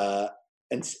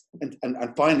 and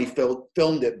finally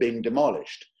filmed it being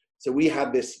demolished. So we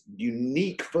had this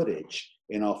unique footage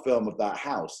in our film of that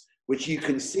house, which you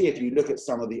can see if you look at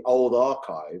some of the old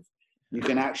archive. You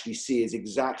can actually see is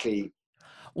exactly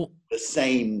the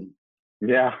same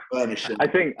furnishing. I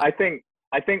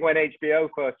think when HBO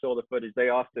first saw the footage, they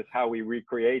asked us how we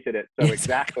recreated it so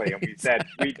exactly, and we said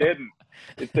we didn't.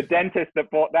 It's the dentist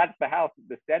that bought. That's the house that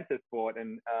the dentist bought,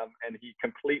 and he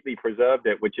completely preserved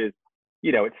it, which is,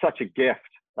 it's such a gift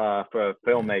for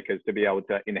filmmakers to be able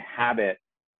to inhabit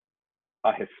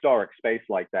a historic space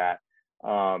like that.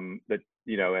 And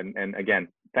again,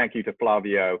 thank you to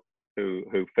Flavio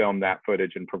who filmed that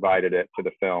footage and provided it to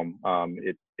the film.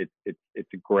 It's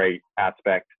a great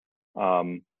aspect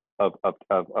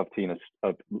of Tina's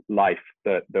of life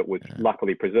that was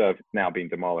luckily preserved now being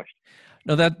demolished.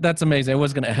 No, that's amazing. I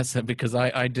was going to ask that because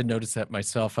I did notice that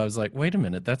myself. I was like, wait a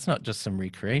minute, that's not just some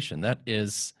recreation. That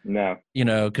is, No,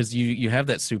 because you have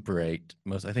that Super 8.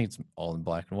 I think it's all in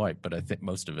black and white, but I think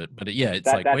most of it. But yeah, it's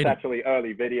like, that's actually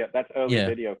early video. That's early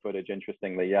video footage.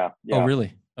 Interestingly, yeah. Oh,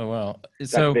 really? Oh, wow.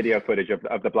 That's So video footage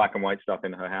of the black and white stuff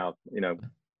in her house.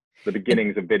 The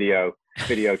beginnings of video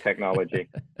technology.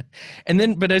 And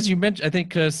then, but as you mentioned, I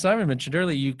think Simon mentioned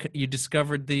earlier, you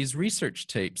discovered these research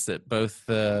tapes that both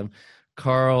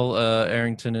Carl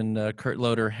Arrington and Kurt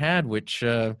Loder had, which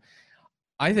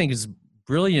I think is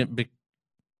brilliant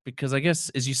because I guess,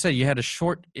 as you said, you had a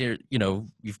short,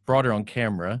 you've brought her on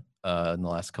camera in the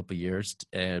last couple of years,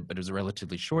 but it was a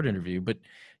relatively short interview, but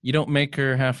you don't make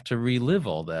her have to relive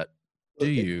all that, do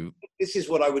you? This is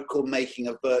what I would call making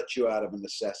a virtue out of a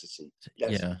necessity.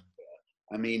 Yeah.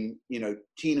 I mean,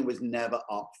 Tina was never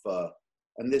up for,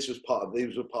 and these were part of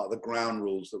the ground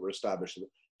rules that were established.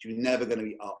 She was never going to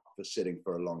be up for sitting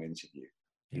for a long interview,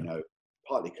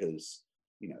 partly because,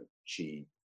 she,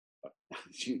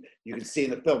 you can see in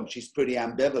the film, she's pretty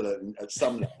ambivalent at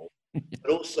some level,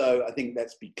 but also I think,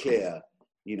 let's be clear,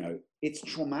 it's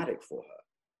traumatic for her.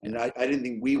 And I didn't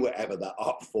think we were ever that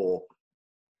up for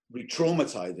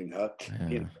re-traumatizing her.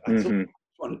 I don't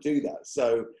want to do that.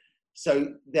 So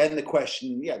then the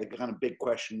question, the kind of big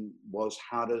question was,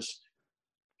 how does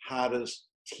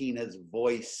Tina's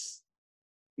voice,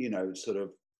 sort of,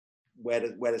 where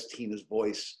does Tina's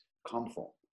voice come from?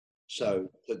 So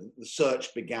the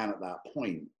search began at that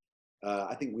point.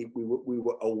 I think we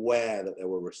were aware that there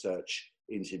were research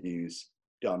interviews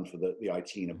done for the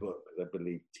I-Tina book. I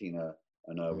believe Tina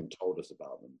and Irwin told us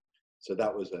about them. So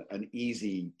that was an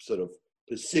easy sort of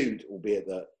pursuit, albeit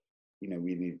that, we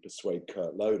needed to persuade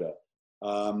Kurt Loder.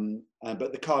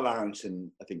 But the Carl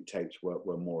Arrington, I think, tapes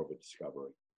were more of a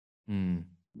discovery.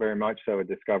 Very much so a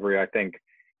discovery. I think,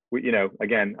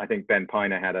 again, I think Ben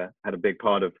Piner had a big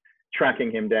part of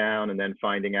tracking him down and then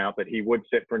finding out that he would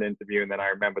sit for an interview. And then I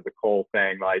remember the call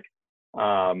saying, like,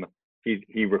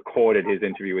 he recorded his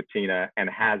interview with Tina and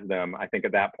has them. I think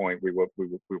at that point we were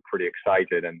pretty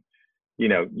excited. And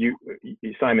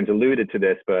Simon's alluded to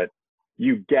this, but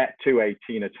you get to a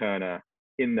Tina Turner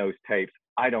in those tapes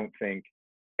I don't think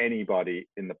anybody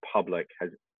in the public has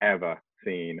ever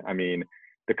seen. I mean,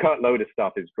 the Kurt Loder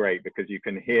stuff is great because you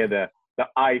can hear the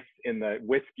ice in the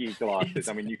whiskey glasses.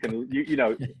 I mean,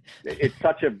 it's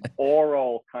such an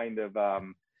oral kind of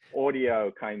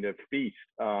audio kind of feast,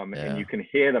 and you can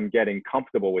hear them getting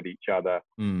comfortable with each other.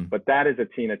 But that is a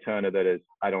Tina Turner that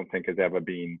I don't think has ever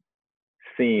been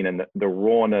seen, and the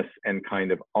rawness and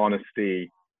kind of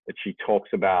honesty that she talks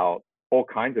about all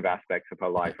kinds of aspects of her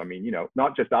life. I mean,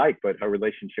 not just Ike, but her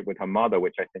relationship with her mother,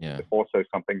 which I think is also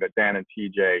something that Dan and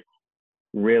TJ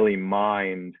really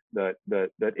mind, that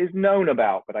is known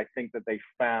about, but I think that they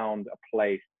found a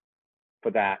place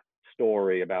for that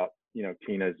story about,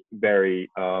 Tina's very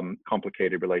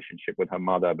complicated relationship with her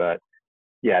mother. But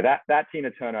yeah, that Tina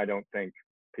Turner, I don't think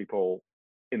people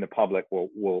in the public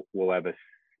will ever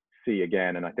see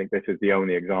again. And I think this is the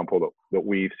only example that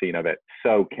we've seen of it,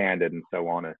 so candid and so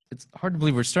honest. It's hard to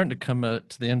believe we're starting to come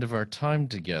to the end of our time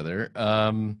together.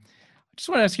 I just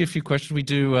want to ask you a few questions. We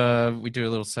do a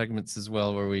little segments as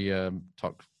well where we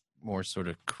talk more sort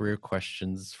of career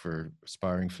questions for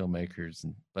aspiring filmmakers.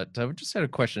 But we just had a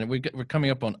question. We're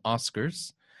coming up on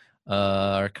Oscars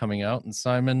are coming out. And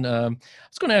Simon, I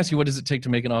was going to ask you, what does it take to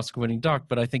make an Oscar-winning doc?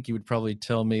 But I think you would probably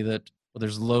tell me that, well,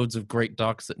 there's loads of great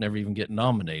docs that never even get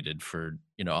nominated for,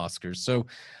 Oscars. So,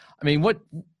 I mean,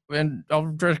 and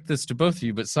I'll direct this to both of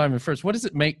you, but Simon first, what does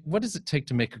it take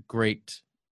to make a great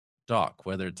doc,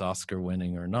 whether it's Oscar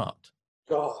winning or not?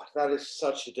 God, that is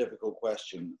such a difficult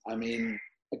question. I mean,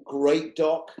 a great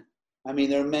doc, I mean,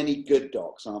 there are many good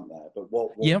docs, aren't there? But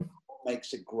what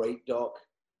makes a great doc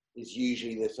is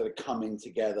usually the sort of coming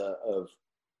together of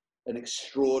an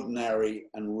extraordinary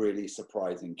and really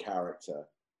surprising character.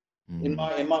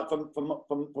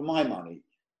 For my money,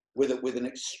 with an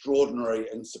extraordinary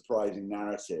and surprising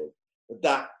narrative.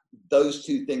 But those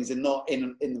two things are not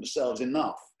in themselves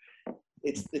enough.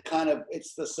 It's the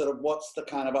sort of, what's the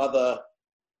kind of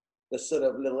the sort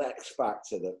of little X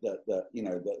factor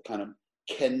that kind of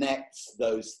connects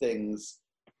those things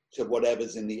to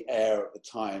whatever's in the air at the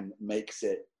time, makes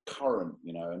it current,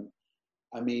 And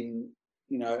I mean,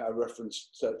 I referenced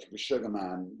Searching for Sugar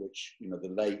Man, which, the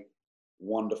late,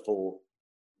 wonderful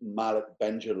Malik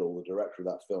Benjalul, the director of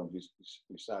that film,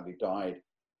 who sadly died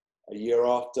a year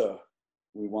after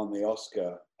we won the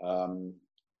Oscar,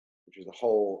 which is a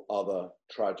whole other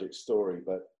tragic story.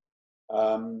 But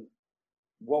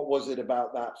what was it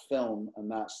about that film and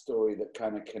that story that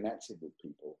kind of connected with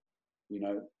people? You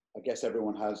know, I guess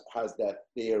everyone has their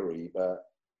theory, but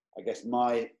I guess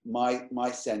my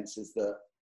sense is that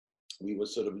we were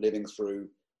sort of living through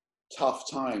tough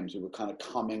times. We were kind of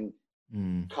coming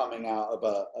out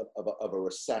of a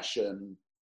recession.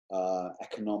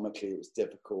 Economically, it was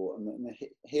difficult, and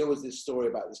here was this story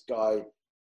about this guy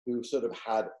who sort of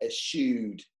had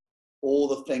eschewed all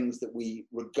the things that we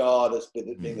regard as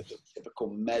being the typical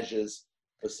measures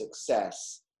for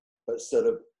success, but sort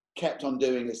of kept on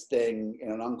doing his thing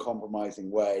in an uncompromising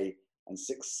way, and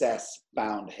success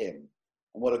found him.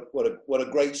 And what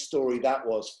a great story that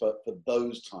was for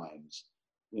those times,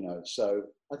 you know. So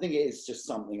I think it is just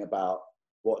something about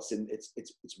what's in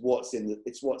what's in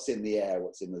the air,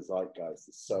 what's in the zeitgeist.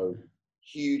 It's so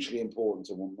hugely important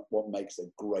to what makes a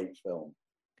great film.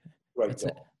 Great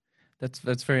job.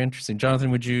 That's very interesting. Jonathan,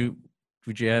 would you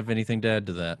have anything to add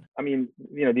to that? I mean,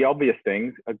 you know, the obvious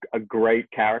things: a great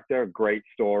character, a great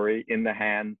story in the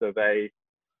hands of a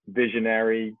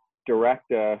visionary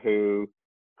director who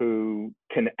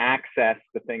can access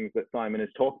the things that Simon is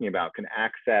talking about, can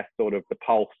access sort of the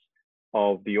pulse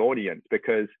of the audience.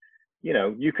 Because, you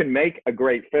know, you can make a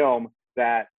great film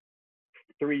that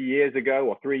 3 years ago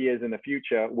or 3 years in the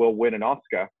future will win an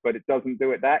Oscar, but it doesn't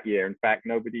do it that year. In fact,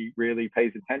 nobody really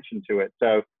pays attention to it.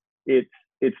 So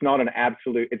it's not an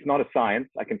absolute, it's not a science.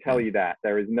 I can tell you that.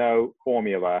 There is no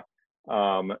formula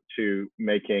to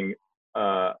making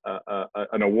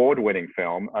an award-winning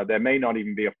film. There may not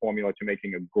even be a formula to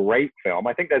making a great film.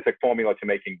 I think there's a formula to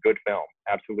making good film,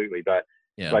 absolutely. But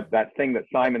that thing that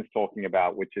Simon's talking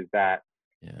about, which is that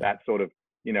sort of,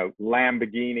 you know,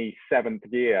 Lamborghini seventh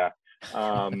gear,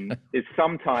 is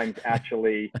sometimes out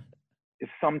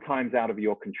of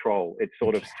your control. It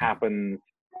sort of happens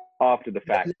after the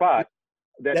fact. But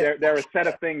there are a set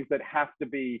of things that have to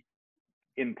be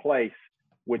in place,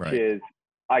 which is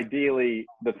ideally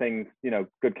the things, you know,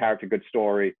 good character, good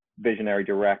story, visionary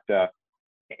director,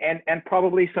 and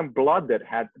probably some blood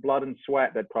and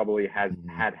sweat that probably had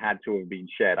to have been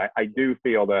shed. I do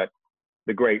feel that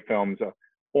the great films are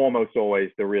almost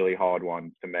always the really hard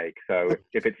ones to make. So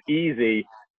if it's easy,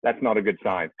 that's not a good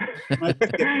sign. I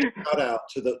give a shout out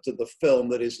to the film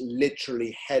that is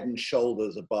literally head and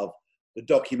shoulders above, the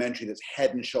documentary that's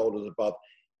head and shoulders above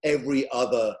every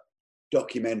other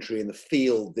documentary in the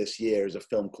field this year, is a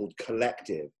film called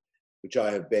Collective, which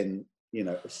I have been, you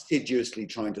know, assiduously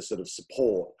trying to sort of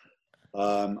support.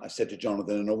 I said to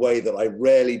Jonathan, in a way that I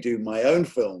rarely do my own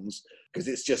films, because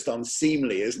it's just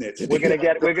unseemly, isn't it? We're gonna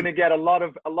get a lot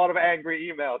of angry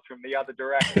emails from the other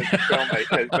directors and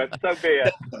filmmakers, but so be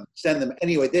it. Send them.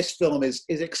 Anyway, this film is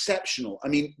exceptional. I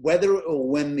mean, whether it will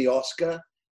win the Oscar,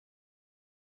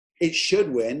 it should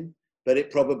win, but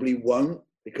it probably won't,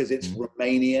 because it's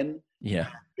Romanian.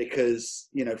 Yeah. Because,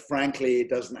 you know, frankly, it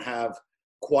doesn't have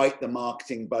quite the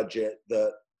marketing budget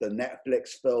that the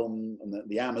Netflix film and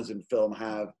the Amazon film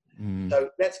have. So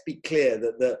let's be clear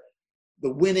that the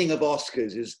winning of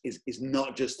Oscars is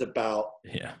not just about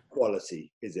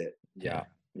quality, is it? Yeah.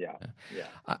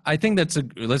 I think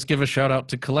let's give a shout out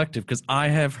to Collective, because I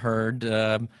have heard,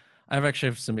 I've actually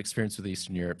have some experience with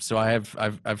Eastern Europe. So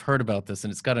I've heard about this,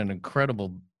 and it's got an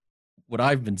incredible, what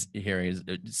I've been hearing is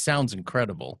it sounds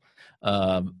incredible.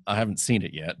 I haven't seen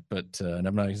it yet, but and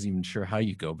I'm not even sure how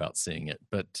you go about seeing it.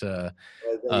 But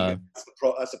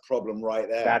that's a problem right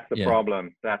there. That's the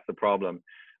problem. That's the problem.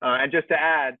 And just to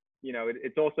add, you know,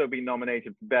 it's also been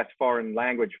nominated for Best Foreign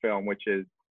Language Film, which is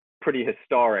pretty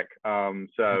historic.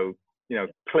 So, you know,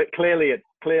 clearly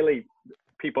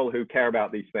people who care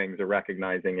about these things are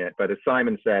recognizing it. But as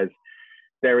Simon says,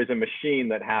 there is a machine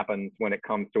that happens when it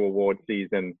comes to award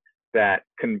season that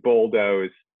can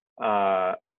bulldoze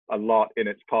a lot in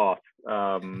its path.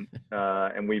 And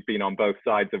we've been on both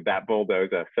sides of that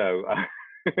bulldozer. So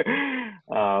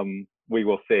we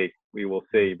will see.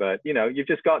 But, you know, you've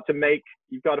got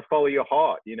to follow your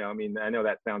heart. You know, I mean, I know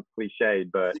that sounds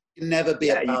cliched, but it can never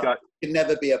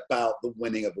be about the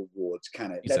winning of awards,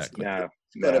 can it? Exactly.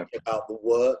 It's got to be about the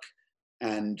work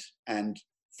and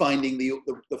finding the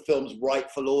film's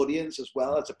rightful audience as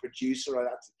well. As a producer,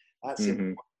 that's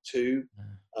important too.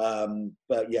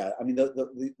 But yeah, I mean,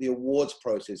 the awards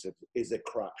process is a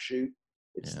crapshoot.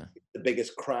 It's the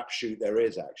biggest crapshoot there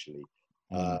is, actually.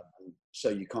 So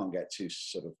you can't get too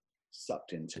sort of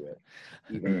sucked into it.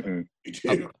 Even you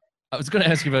do. I was going to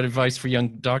ask you about advice for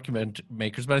young document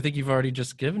makers, but I think you've already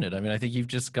just given it. I mean, I think you've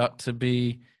just got to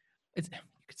be. You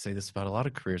could say this about a lot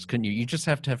of careers, couldn't you? You just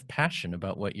have to have passion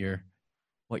about what you're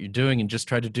doing, and just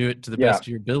try to do it to the best of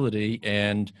your ability.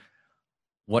 And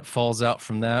what falls out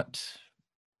from that,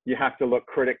 you have to look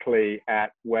critically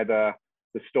at whether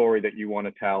the story that you want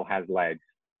to tell has legs.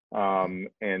 And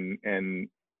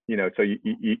you know, so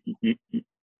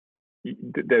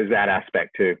there's that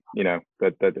aspect too, you know,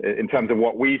 that in terms of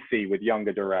what we see with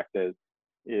younger directors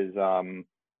is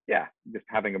just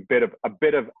having a bit of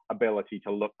ability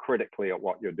to look critically at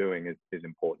what you're doing is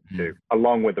important too,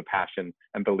 along with the passion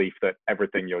and belief that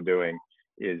everything you're doing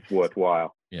is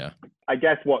worthwhile. Yeah. I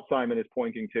guess what Simon is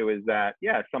pointing to is that,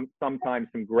 sometimes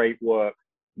some great work,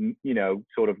 you know,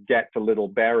 sort of gets a little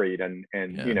buried, and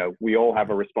you know, we all have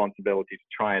a responsibility to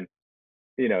try and,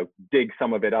 you know, dig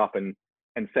some of it up and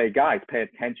say, guys, pay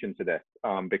attention to this,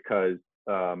 because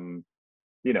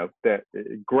you know, that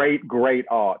great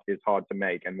art is hard to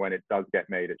make, and when it does get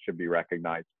made, it should be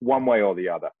recognized one way or the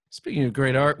other. Speaking of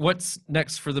great art, what's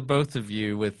next for the both of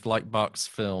you with Lightbox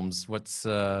Films? What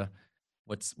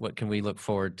can we look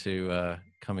forward to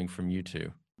coming from you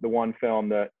two? The one film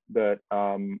that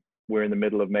we're in the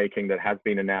middle of making that has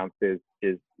been announced is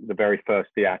the very first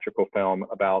theatrical film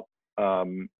about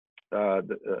the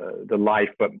life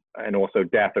and also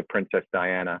death of Princess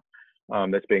Diana.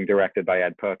 That's being directed by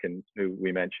Ed Perkins, who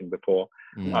we mentioned before.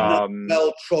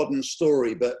 Well-trodden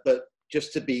story, but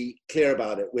just to be clear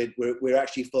about it, we're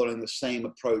actually following the same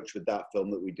approach with that film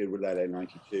that we did with LA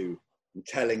 92, and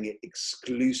telling it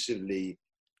exclusively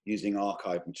using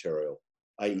archive material,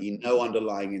 i.e. no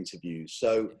underlying interviews.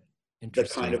 So the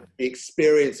kind of the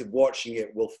experience of watching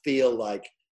it will feel like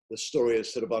the story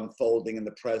is sort of unfolding in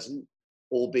the present,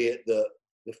 albeit the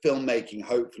filmmaking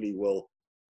hopefully will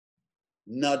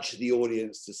nudge the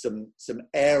audience to some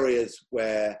areas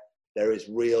where there is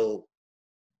real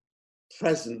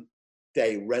present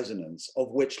day resonance, of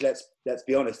which let's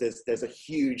be honest, there's a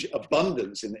huge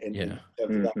abundance in terms of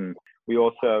that. We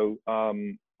also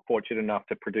fortunate enough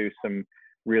to produce some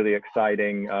really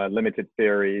exciting limited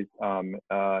series in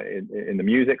the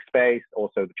music space,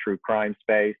 also the true crime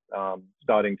space,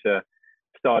 starting to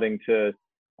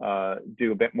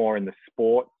do a bit more in the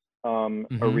sports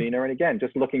arena, and again,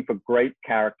 just looking for great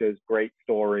characters, great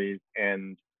stories,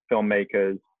 and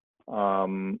filmmakers,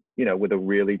 you know, with a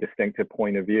really distinctive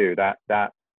point of view. That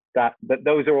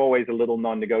those are always a little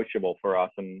non-negotiable for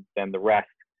us, and then the rest,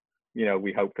 you know,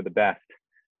 we hope for the best.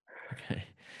 Okay.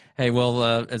 Hey, well,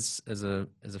 as a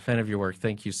fan of your work,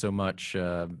 thank you so much.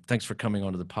 Thanks for coming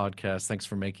onto the podcast. Thanks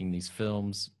for making these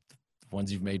films, the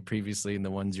ones you've made previously and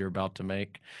the ones you're about to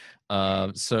make.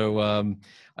 I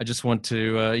just want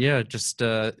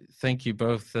to, thank you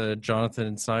both, Jonathan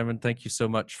and Simon. Thank you so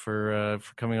much for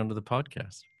coming onto the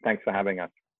podcast. Thanks for having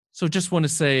us. So just want to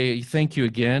say thank you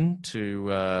again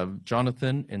to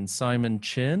Jonathan and Simon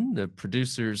Chin, the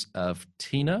producers of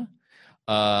Tina.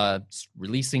 It's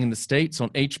releasing in the States on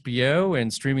HBO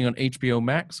and streaming on HBO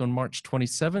Max on March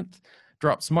 27th.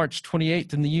 Drops March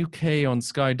 28th in the UK on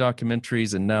Sky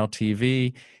Documentaries and Now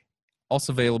TV.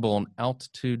 Also available on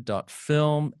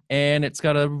altitude.film, and it's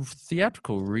got a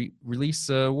theatrical release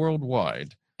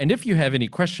worldwide. And if you have any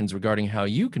questions regarding how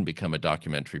you can become a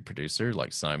documentary producer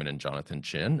like Simon and Jonathan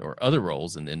Chin or other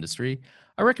roles in the industry,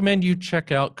 I recommend you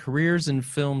check out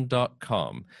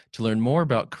careersinfilm.com to learn more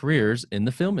about careers in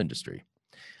the film industry.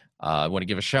 I want to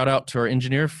give a shout out to our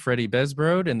engineer, Freddie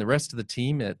Besbrode, and the rest of the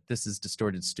team at This Is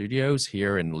Distorted Studios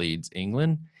here in Leeds,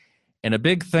 England. And a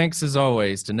big thanks, as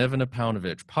always, to Nevena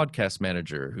Paunovic, podcast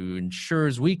manager, who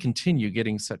ensures we continue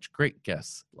getting such great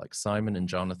guests like Simon and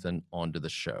Jonathan onto the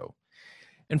show.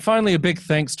 And finally, a big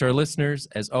thanks to our listeners.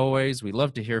 As always, we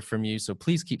love to hear from you, so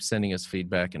please keep sending us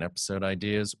feedback and episode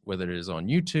ideas, whether it is on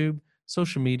YouTube,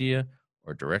 social media,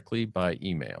 or directly by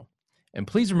email. And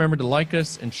please remember to like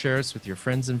us and share us with your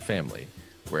friends and family,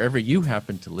 wherever you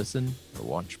happen to listen or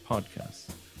watch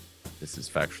podcasts. This is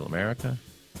Factual America,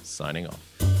 signing off.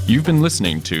 You've been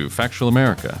listening to Factual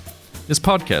America. This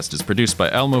podcast is produced by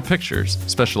Alamo Pictures,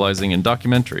 specializing in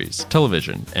documentaries,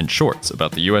 television, and shorts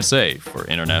about the USA for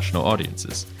international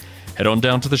audiences. Head on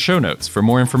down to the show notes for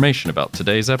more information about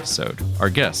today's episode, our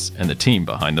guests, and the team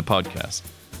behind the podcast.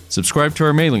 Subscribe to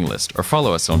our mailing list or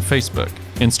follow us on Facebook,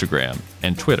 Instagram,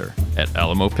 and Twitter at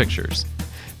Alamo Pictures.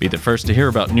 Be the first to hear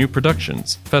about new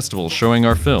productions, festivals showing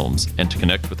our films, and to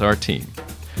connect with our team.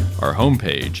 Our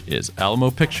homepage is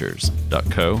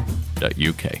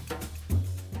alamopictures.co.uk.